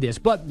inside this,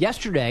 but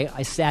yesterday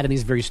I sat in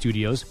these very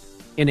studios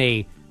in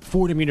a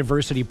Fordham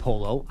University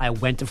polo. I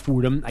went to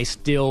Fordham. I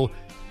still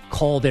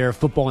call their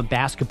football and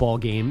basketball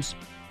games.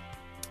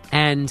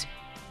 And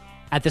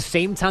at the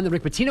same time that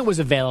Rick Pitino was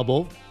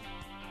available,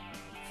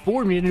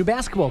 Fordham needed a new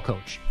basketball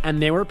coach.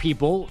 And there were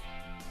people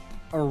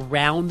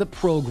around the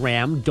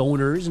program,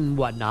 donors and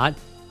whatnot,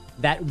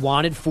 that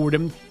wanted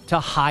Fordham to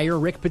hire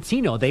Rick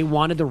Pitino. They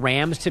wanted the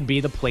Rams to be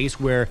the place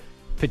where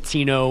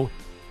Pitino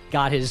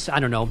got his,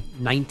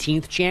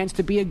 19th chance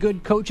to be a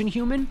good coach and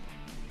human.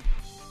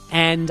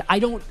 And I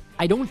don't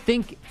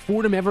think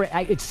Fordham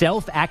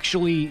itself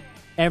actually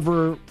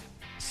ever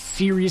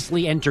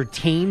seriously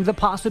entertained the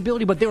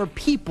possibility, but there were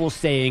people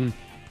saying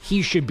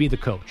he should be the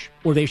coach,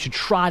 or they should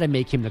try to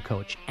make him the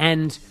coach.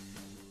 And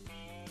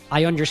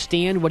I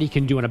understand what he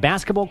can do in a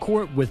basketball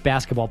court with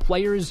basketball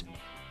players.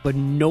 but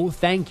no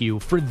thank you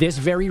for this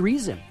very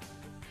reason.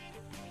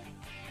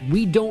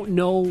 We don't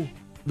know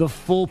the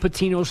full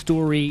Patino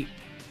story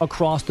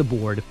across the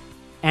board,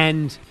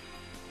 and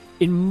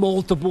in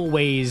multiple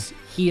ways,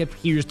 he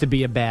appears to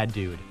be a bad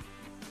dude.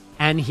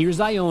 And here's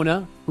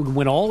Iona, who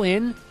went all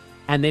in,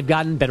 and they've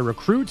gotten better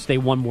recruits. They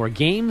won more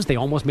games. They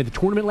almost made the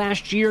tournament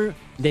last year.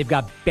 They've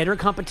got better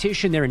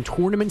competition. They're in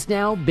tournaments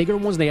now, bigger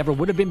ones than they ever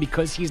would have been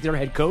because he's their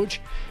head coach.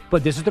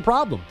 But this is the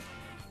problem.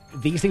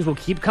 These things will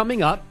keep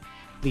coming up.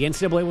 The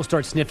NCAA will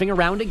start sniffing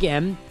around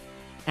again,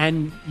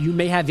 and you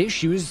may have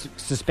issues,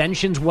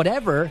 suspensions,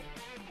 whatever,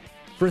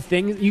 for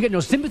things. You get no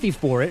sympathy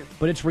for it,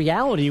 but it's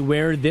reality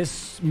where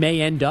this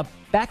may end up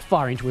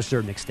backfiring to a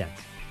certain extent.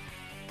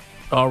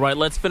 All right,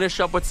 let's finish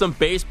up with some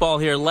baseball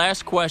here.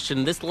 Last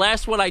question. This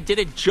last one, I did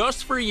it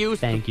just for you.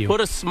 Thank you.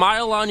 Put a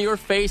smile on your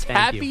face.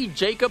 Happy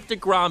Jacob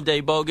deGrom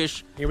Day,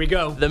 Bogusch. Here we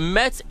go. The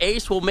Mets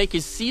ace will make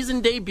his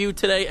season debut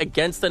today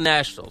against the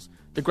Nationals.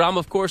 DeGrom,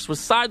 of course, was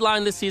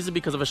sidelined this season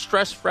because of a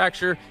stress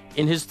fracture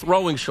in his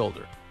throwing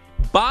shoulder.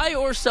 Buy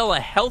or sell a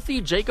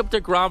healthy Jacob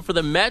deGrom for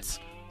the Mets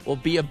will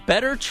be a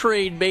better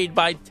trade made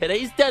by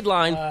today's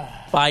deadline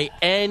by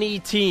any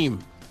team.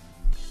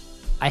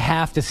 I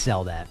have to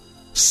sell that.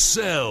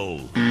 Sell.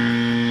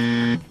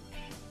 The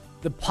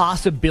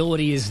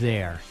possibility is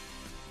there.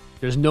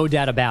 There's no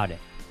doubt about it.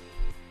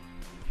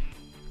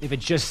 If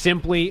it's just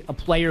simply a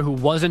player who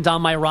wasn't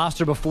on my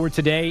roster before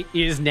today,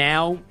 is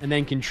now, and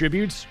then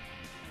contributes,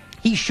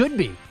 he should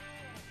be.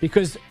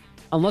 Because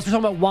unless we're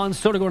talking about Juan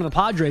Soto going to the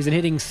Padres and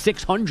hitting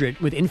 600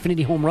 with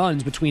infinity home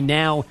runs between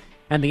now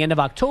and the end of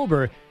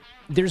October,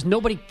 there's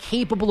nobody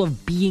capable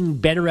of being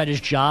better at his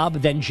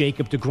job than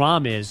Jacob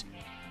deGrom is.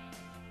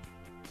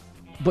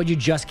 But you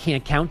just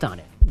can't count on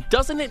it.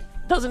 Doesn't it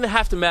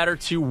have to matter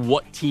to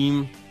what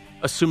team,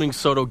 assuming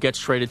Soto gets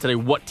traded today,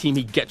 what team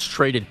he gets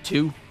traded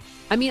to?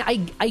 I mean,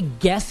 I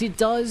guess it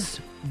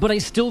does, but I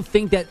still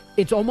think that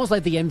it's almost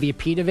like the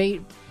MVP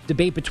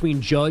debate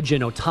between Judge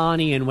and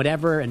Ohtani and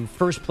whatever, and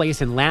first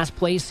place and last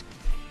place.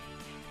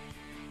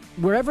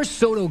 Wherever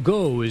Soto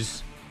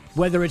goes,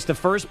 whether it's the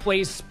first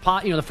place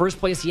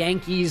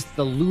Yankees,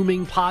 the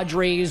looming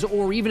Padres,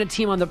 or even a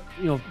team on the,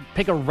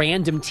 pick a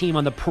random team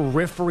on the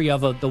periphery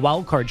of the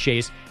wild card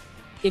chase,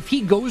 if he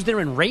goes there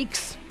and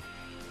rakes,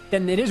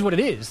 then it is what it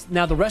is.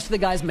 Now, the rest of the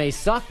guys may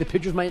suck. The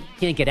pitchers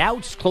can't get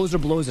outs. Closer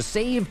blows a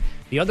save.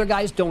 The other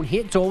guys don't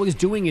hit. So all he's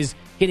doing is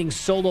hitting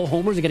solo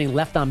homers and getting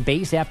left on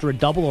base after a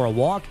double or a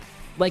walk.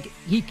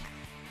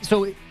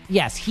 So,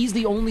 yes, he's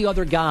the only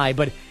other guy,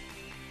 but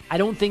I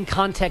don't think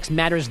context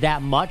matters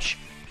that much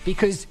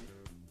because,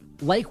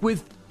 like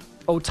with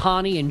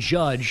Ohtani and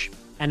Judge,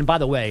 and by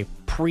the way,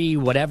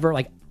 pre-whatever,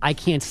 I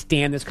can't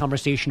stand this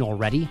conversation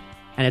already,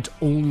 and it's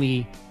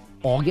only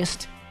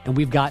August, and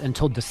we've got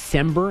until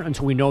December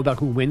until we know about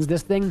who wins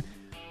this thing.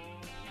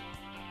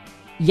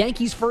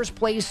 Yankees first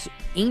place,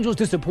 Angels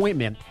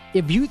disappointment.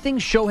 If you think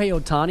Shohei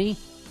Ohtani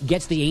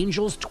gets the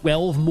Angels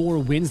 12 more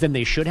wins than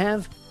they should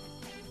have,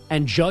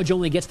 and Judge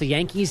only gets the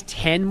Yankees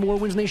 10 more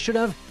wins than they should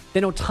have,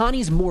 then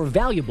Ohtani's more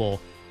valuable,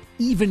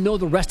 even though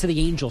the rest of the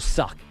Angels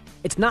suck.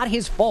 It's not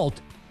his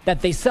fault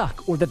that they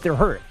suck or that they're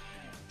hurt.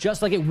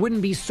 Just like it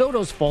wouldn't be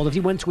Soto's fault if he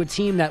went to a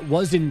team that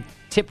wasn't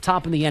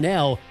tip-top in the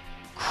NL,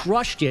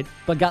 crushed it,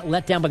 but got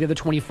let down by the other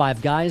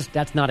 25 guys.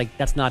 That's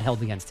not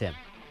held against him.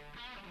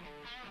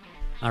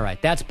 All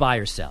right, that's buy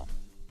or sell.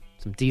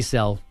 Some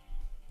D-cell.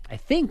 I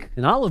think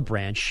an olive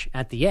branch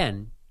at the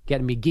end,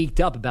 getting me geeked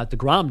up about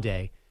deGrom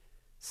Day.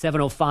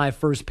 7:05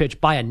 first pitch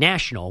by a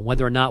National.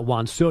 Whether or not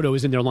Juan Soto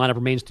is in their lineup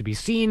remains to be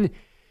seen.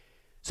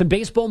 Some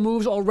baseball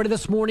moves already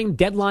this morning.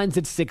 Deadlines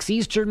at 6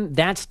 Eastern.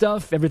 That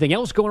stuff. Everything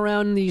else going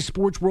around in the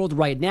sports world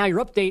right now.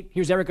 Your update.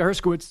 Here's Erica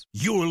Herskowitz.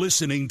 You're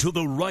listening to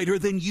the Writer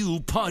Than You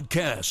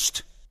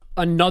podcast.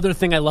 Another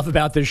thing I love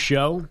about this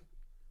show,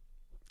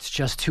 it's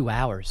just 2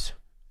 hours.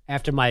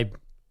 After my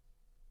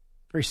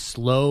very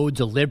slow,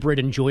 deliberate,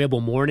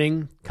 enjoyable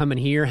morning, come in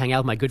here, hang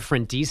out with my good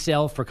friend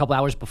D-Cell for a couple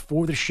hours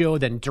before the show,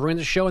 then during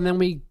the show, and then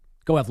we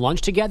go have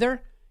lunch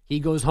together. He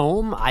goes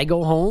home, I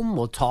go home.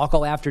 We'll talk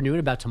all afternoon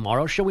about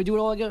tomorrow's show. We do it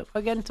all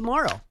again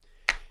tomorrow.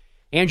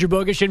 Andrew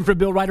Bogusch in for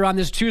Bill Ryder on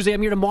this Tuesday.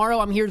 I'm here tomorrow.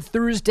 I'm here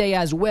Thursday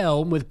as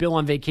well with Bill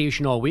on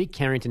vacation all week.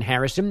 Carrington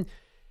Harrison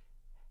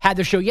had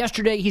the show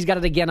yesterday. He's got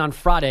it again on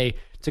Friday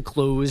to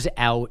close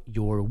out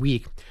your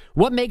week.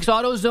 What makes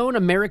AutoZone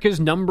America's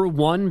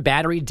 #1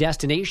 battery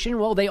destination?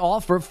 Well, they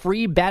offer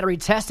free battery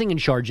testing and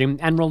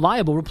charging and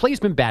reliable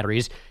replacement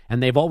batteries,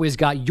 and they've always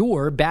got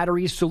your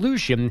battery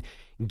solution.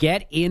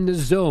 Get in the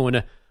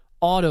zone,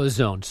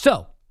 AutoZone.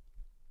 So,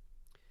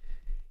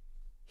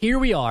 here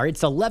we are.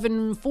 It's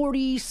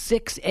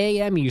 11:46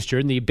 a.m.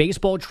 Eastern. The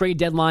baseball trade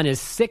deadline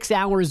is 6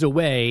 hours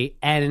away,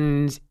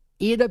 and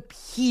it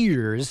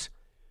appears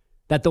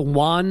that the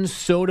Juan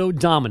Soto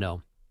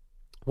domino,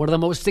 one of the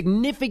most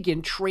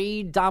significant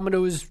trade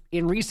dominoes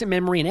in recent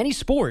memory in any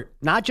sport,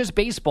 not just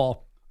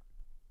baseball,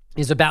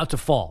 is about to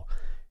fall.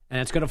 And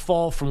it's going to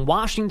fall from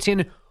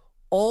Washington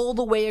all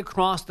the way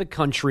across the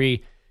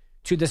country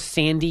to the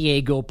San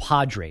Diego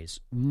Padres.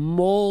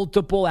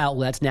 Multiple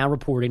outlets now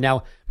reporting.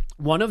 Now,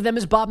 One of them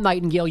is Bob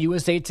Nightingale,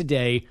 USA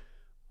Today,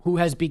 who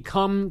has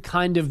become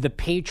kind of the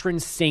patron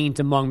saint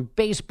among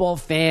baseball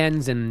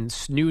fans and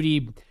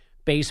snooty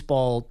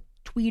baseball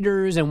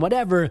tweeters and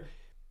whatever.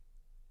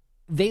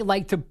 They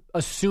like to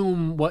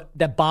assume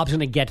that Bob's going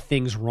to get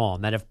things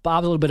wrong, that if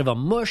Bob's a little bit of a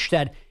mush,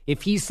 that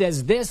if he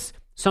says this,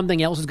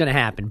 something else is going to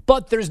happen.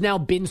 But there's now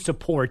been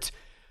support.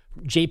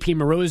 JP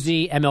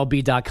Morosi,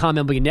 MLB.com,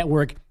 MLB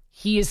Network,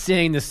 he is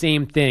saying the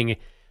same thing,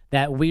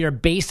 that we are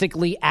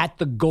basically at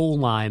the goal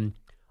line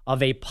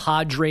of a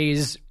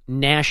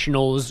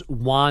Padres-Nationals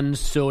Juan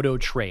Soto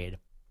trade.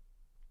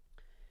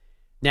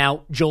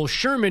 Now, Joel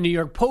Sherman, New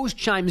York Post,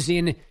 chimes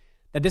in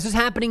that this is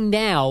happening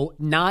now,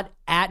 not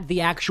at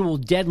the actual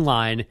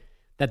deadline,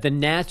 that the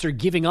Nats are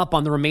giving up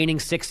on the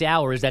remaining 6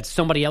 hours, that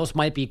somebody else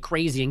might be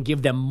crazy and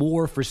give them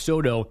more for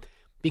Soto,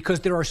 because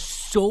there are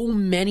so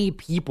many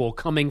people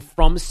coming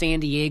from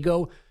San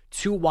Diego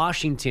to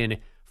Washington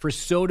for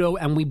Soto,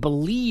 and we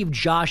believe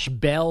Josh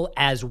Bell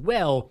as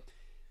well.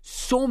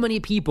 So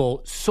many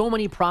people, so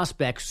many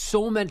prospects,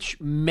 so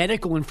much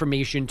medical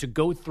information to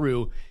go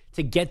through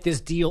to get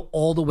this deal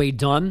all the way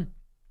done,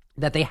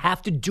 that they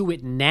have to do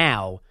it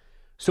now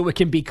so it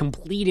can be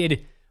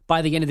completed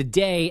by the end of the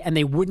day, and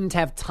they wouldn't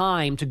have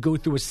time to go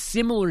through a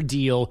similar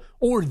deal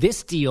or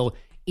this deal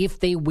if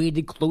they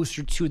waited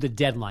closer to the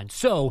deadline.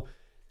 So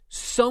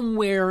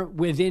somewhere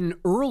within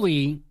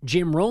early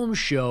Jim Rome's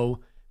show,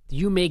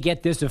 you may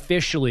get this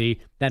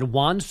officially, that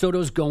Juan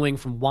Soto's going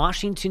from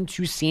Washington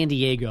to San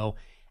Diego,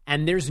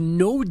 and there's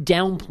no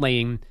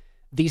downplaying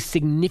the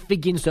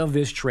significance of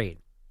this trade.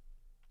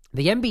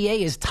 The NBA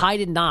is tied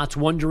in knots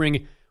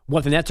wondering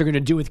what the Nets are going to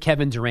do with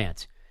Kevin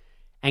Durant.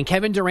 And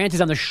Kevin Durant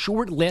is on the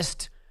short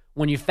list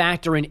when you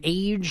factor in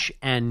age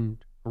and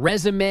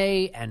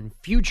resume and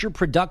future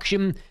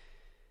production.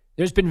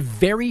 There's been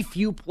very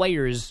few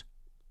players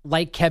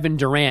like Kevin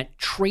Durant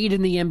traded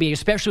in the NBA,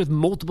 especially with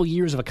multiple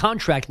years of a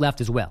contract left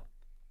as well.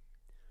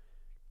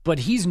 But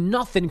he's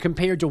nothing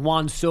compared to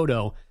Juan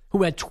Soto,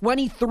 who at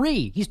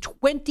 23, he's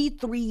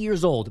 23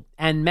 years old.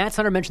 And Matt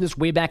Snyder mentioned this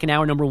way back in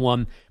hour number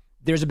one.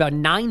 There's about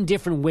 9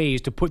 different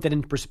ways to put that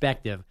into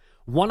perspective.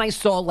 One I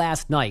saw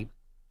last night,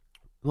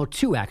 well,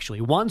 2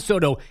 actually. Juan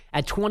Soto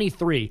at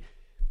 23,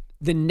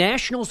 the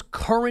Nationals'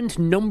 current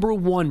number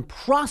 1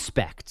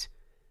 prospect,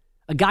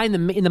 a guy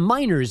in the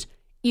minors,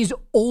 is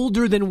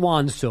older than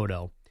Juan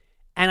Soto.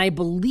 And I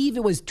believe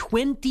it was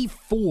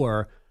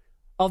 24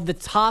 of the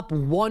top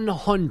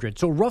 100,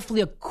 so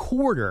roughly a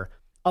quarter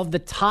of the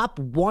top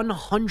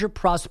 100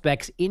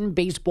 prospects in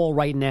baseball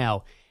right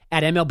now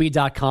at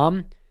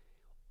MLB.com,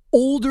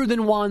 older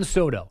than Juan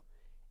Soto.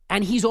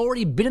 And he's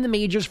already been in the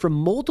majors for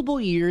multiple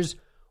years,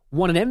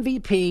 won an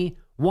MVP,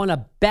 won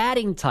a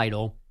batting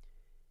title.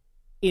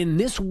 In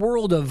this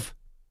world of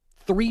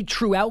 3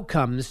 true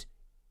outcomes,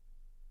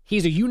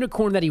 he's a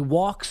unicorn that he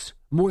walks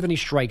more than he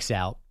strikes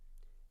out.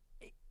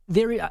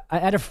 I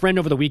had a friend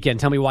over the weekend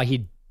tell me why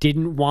he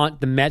didn't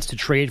want the Mets to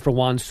trade for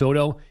Juan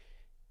Soto.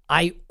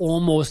 I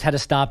almost had to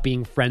stop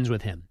being friends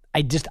with him.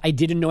 I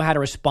didn't know how to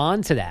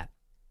respond to that.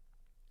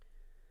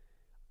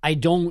 I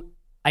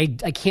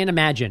can't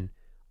imagine.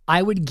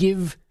 I would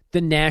give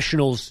the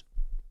Nationals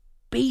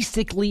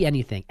basically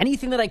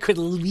anything that I could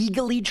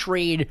legally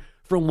trade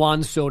for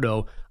Juan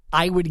Soto,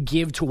 I would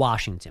give to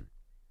Washington.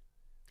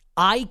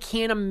 I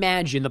can't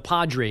imagine the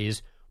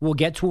Padres will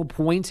get to a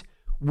point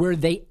where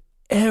they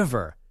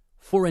ever,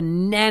 for a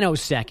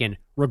nanosecond,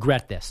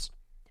 regret this.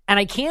 And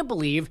I can't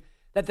believe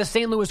that the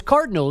St. Louis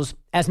Cardinals,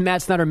 as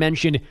Matt Snyder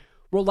mentioned,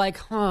 were like,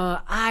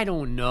 I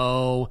don't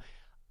know.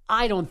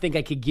 I don't think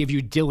I could give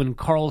you Dylan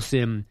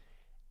Carlson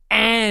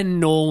and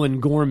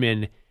Nolan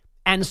Gorman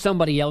and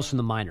somebody else in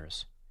the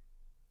minors.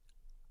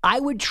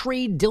 I would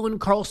trade Dylan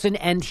Carlson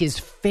and his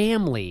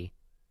family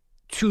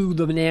to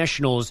the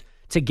Nationals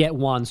to get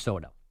Juan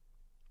Soto.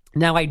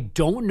 Now, I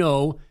don't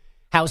know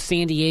how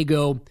San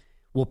Diego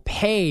will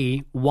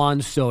pay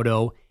Juan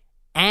Soto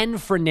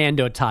and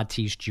Fernando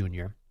Tatis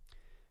Jr.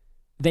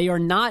 They are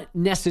not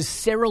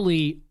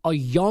necessarily a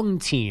young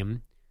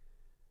team,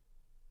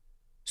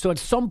 so at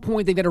some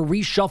point they've got to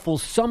reshuffle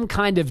some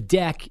kind of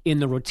deck in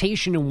the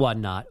rotation and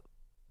whatnot.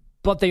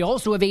 But they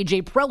also have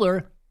A.J.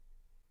 Preller,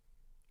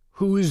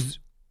 who's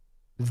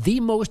the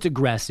most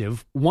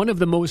aggressive, one of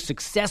the most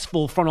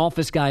successful front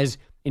office guys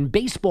in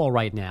baseball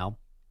right now.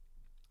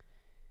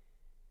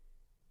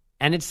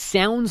 And it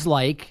sounds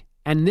like,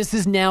 and this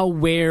is now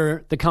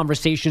where the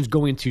conversation is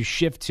going to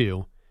shift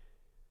to,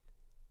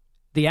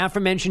 the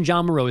aforementioned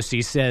John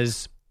Morosi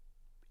says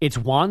it's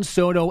Juan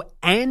Soto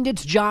and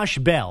it's Josh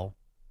Bell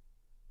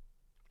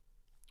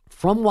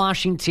from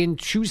Washington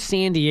to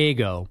San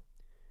Diego.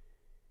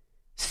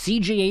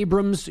 C.J.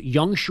 Abrams,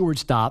 young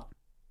shortstop.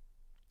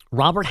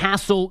 Robert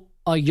Hassel,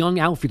 a young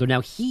outfielder.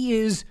 Now, he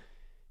is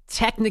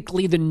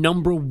technically the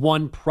number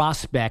 1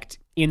 prospect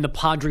in the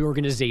Padre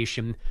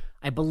organization.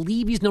 I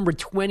believe he's number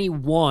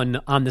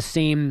 21 on the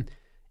same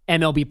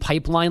MLB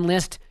pipeline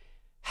list.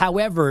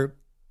 However,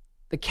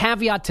 the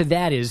caveat to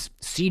that is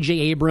C.J.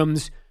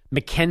 Abrams,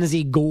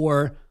 Mackenzie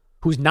Gore,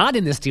 who's not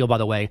in this deal, by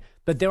the way,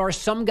 but there are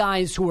some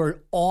guys who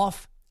are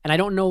off and I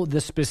don't know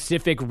the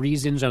specific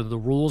reasons or the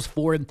rules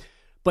for it,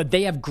 but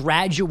they have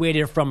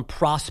graduated from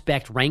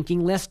prospect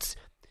ranking lists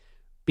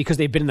because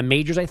they've been in the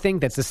majors, I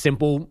think. That's the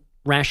simple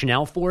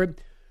rationale for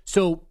it.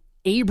 So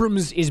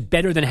Abrams is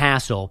better than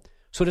Hassel.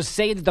 So to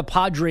say that the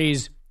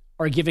Padres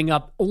are giving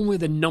up only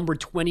the number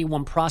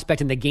 21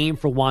 prospect in the game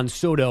for Juan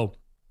Soto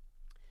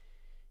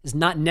is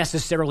not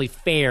necessarily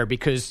fair,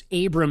 because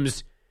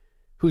Abrams,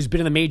 who's been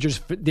in the majors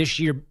this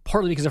year,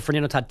 partly because of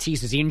Fernando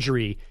Tatis'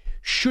 injury,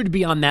 should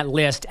be on that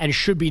list and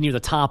should be near the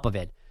top of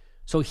it.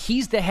 So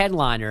he's the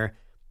headliner.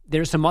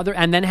 There's some other,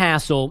 and then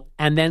Hassel,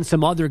 and then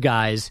some other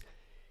guys.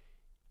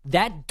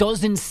 That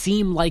doesn't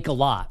seem like a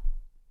lot.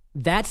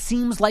 That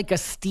seems like a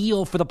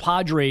steal for the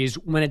Padres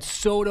when it's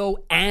Soto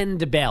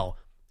and Bell.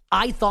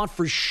 I thought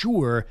for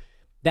sure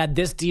that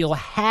this deal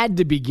had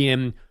to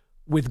begin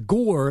with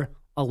Gore,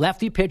 a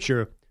lefty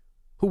pitcher,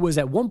 who was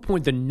at one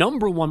point the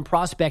number one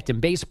prospect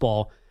in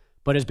baseball,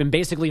 but has been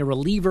basically a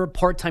reliever,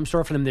 part-time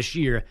starter for them this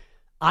year.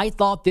 I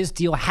thought this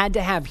deal had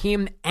to have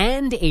him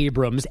and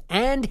Abrams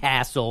and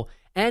Hassel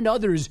and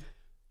others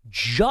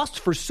just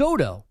for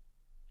Soto.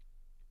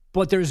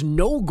 But there's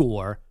no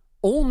Gore,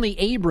 only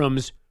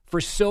Abrams for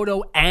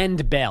Soto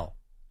and Bell.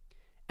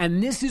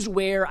 And this is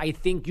where I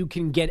think you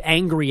can get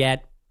angry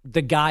at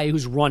the guy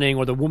who's running,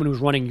 or the woman who's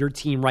running your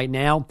team right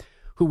now,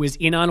 who is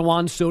in on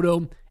Juan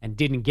Soto and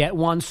didn't get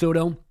Juan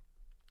Soto.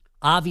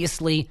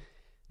 Obviously,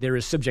 there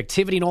is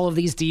subjectivity in all of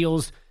these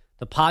deals.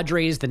 The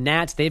Padres, the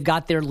Nats, they've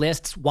got their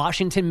lists.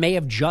 Washington may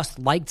have just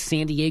liked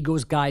San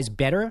Diego's guys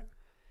better.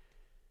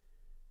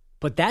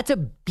 But that's a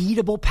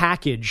beatable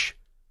package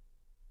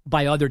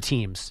by other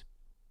teams.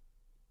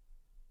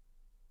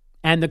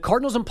 And the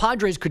Cardinals and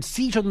Padres could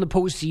see each other in the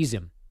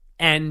postseason.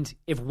 And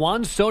if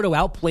Juan Soto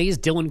outplays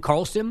Dylan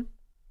Carlson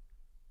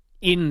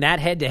in that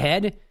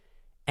head-to-head,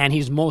 and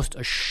he's most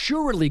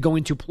assuredly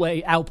going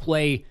to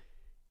outplay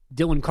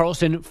Dylan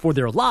Carlson for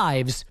their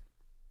lives,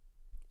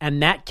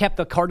 and that kept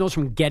the Cardinals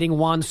from getting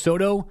Juan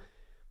Soto,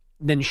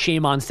 then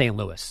shame on St.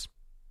 Louis.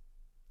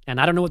 And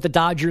I don't know what the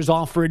Dodgers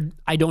offered.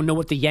 I don't know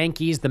what the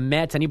Yankees, the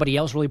Mets, anybody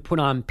else really put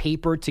on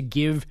paper to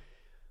give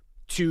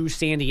to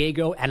San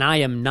Diego. And I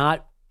am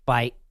not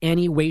by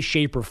any way,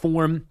 shape, or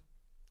form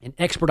an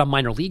expert on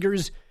minor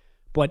leaguers.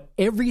 But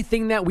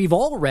everything that we've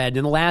all read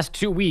in the last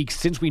 2 weeks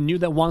since we knew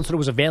that Juan Soto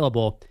was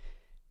available,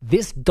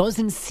 this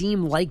doesn't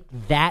seem like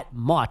that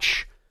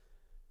much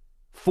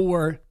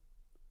for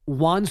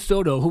Juan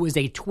Soto, who is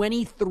a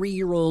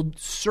 23-year-old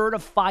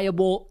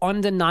certifiable,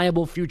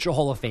 undeniable future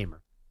Hall of Famer.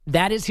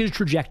 That is his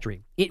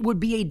trajectory. It would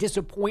be a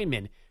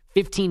disappointment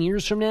 15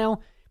 years from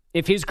now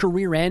if his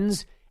career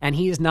ends and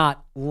he is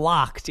not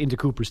locked into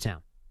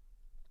Cooperstown.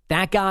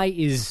 That guy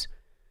is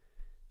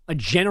a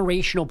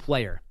generational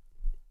player.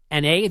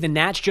 And A, the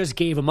Nats just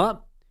gave him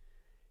up.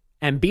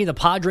 And B, the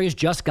Padres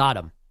just got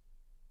him.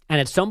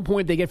 And at some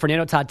point, they get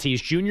Fernando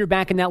Tatis Jr.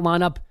 back in that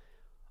lineup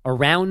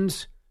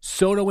around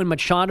Soto and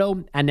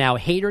Machado, and now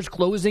Hader's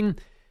closing.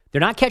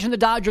 They're not catching the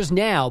Dodgers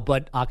now,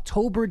 but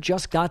October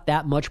just got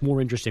that much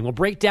more interesting. We'll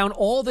break down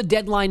all the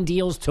deadline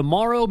deals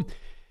tomorrow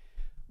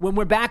when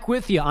we're back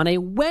with you on a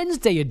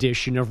Wednesday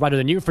edition of Righter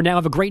Than You. For now,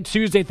 have a great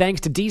Tuesday.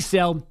 Thanks to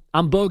D-Cell.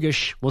 I'm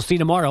Bogusch. We'll see you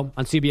tomorrow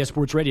on CBS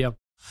Sports Radio.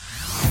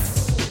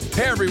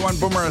 Hey everyone,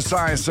 Boomer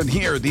Esiason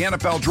here. The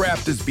NFL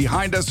Draft is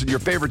behind us and your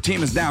favorite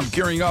team is now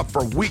gearing up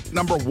for week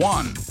number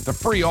 1. The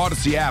free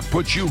Odyssey app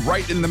puts you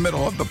right in the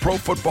middle of the pro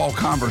football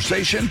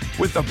conversation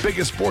with the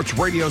biggest sports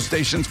radio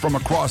stations from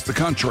across the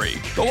country.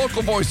 The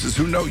local voices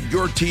who know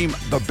your team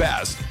the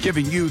best,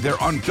 giving you their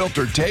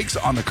unfiltered takes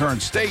on the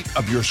current state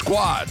of your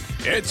squad.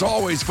 It's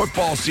always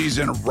football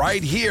season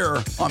right here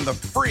on the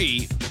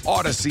free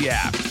Odyssey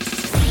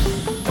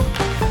app.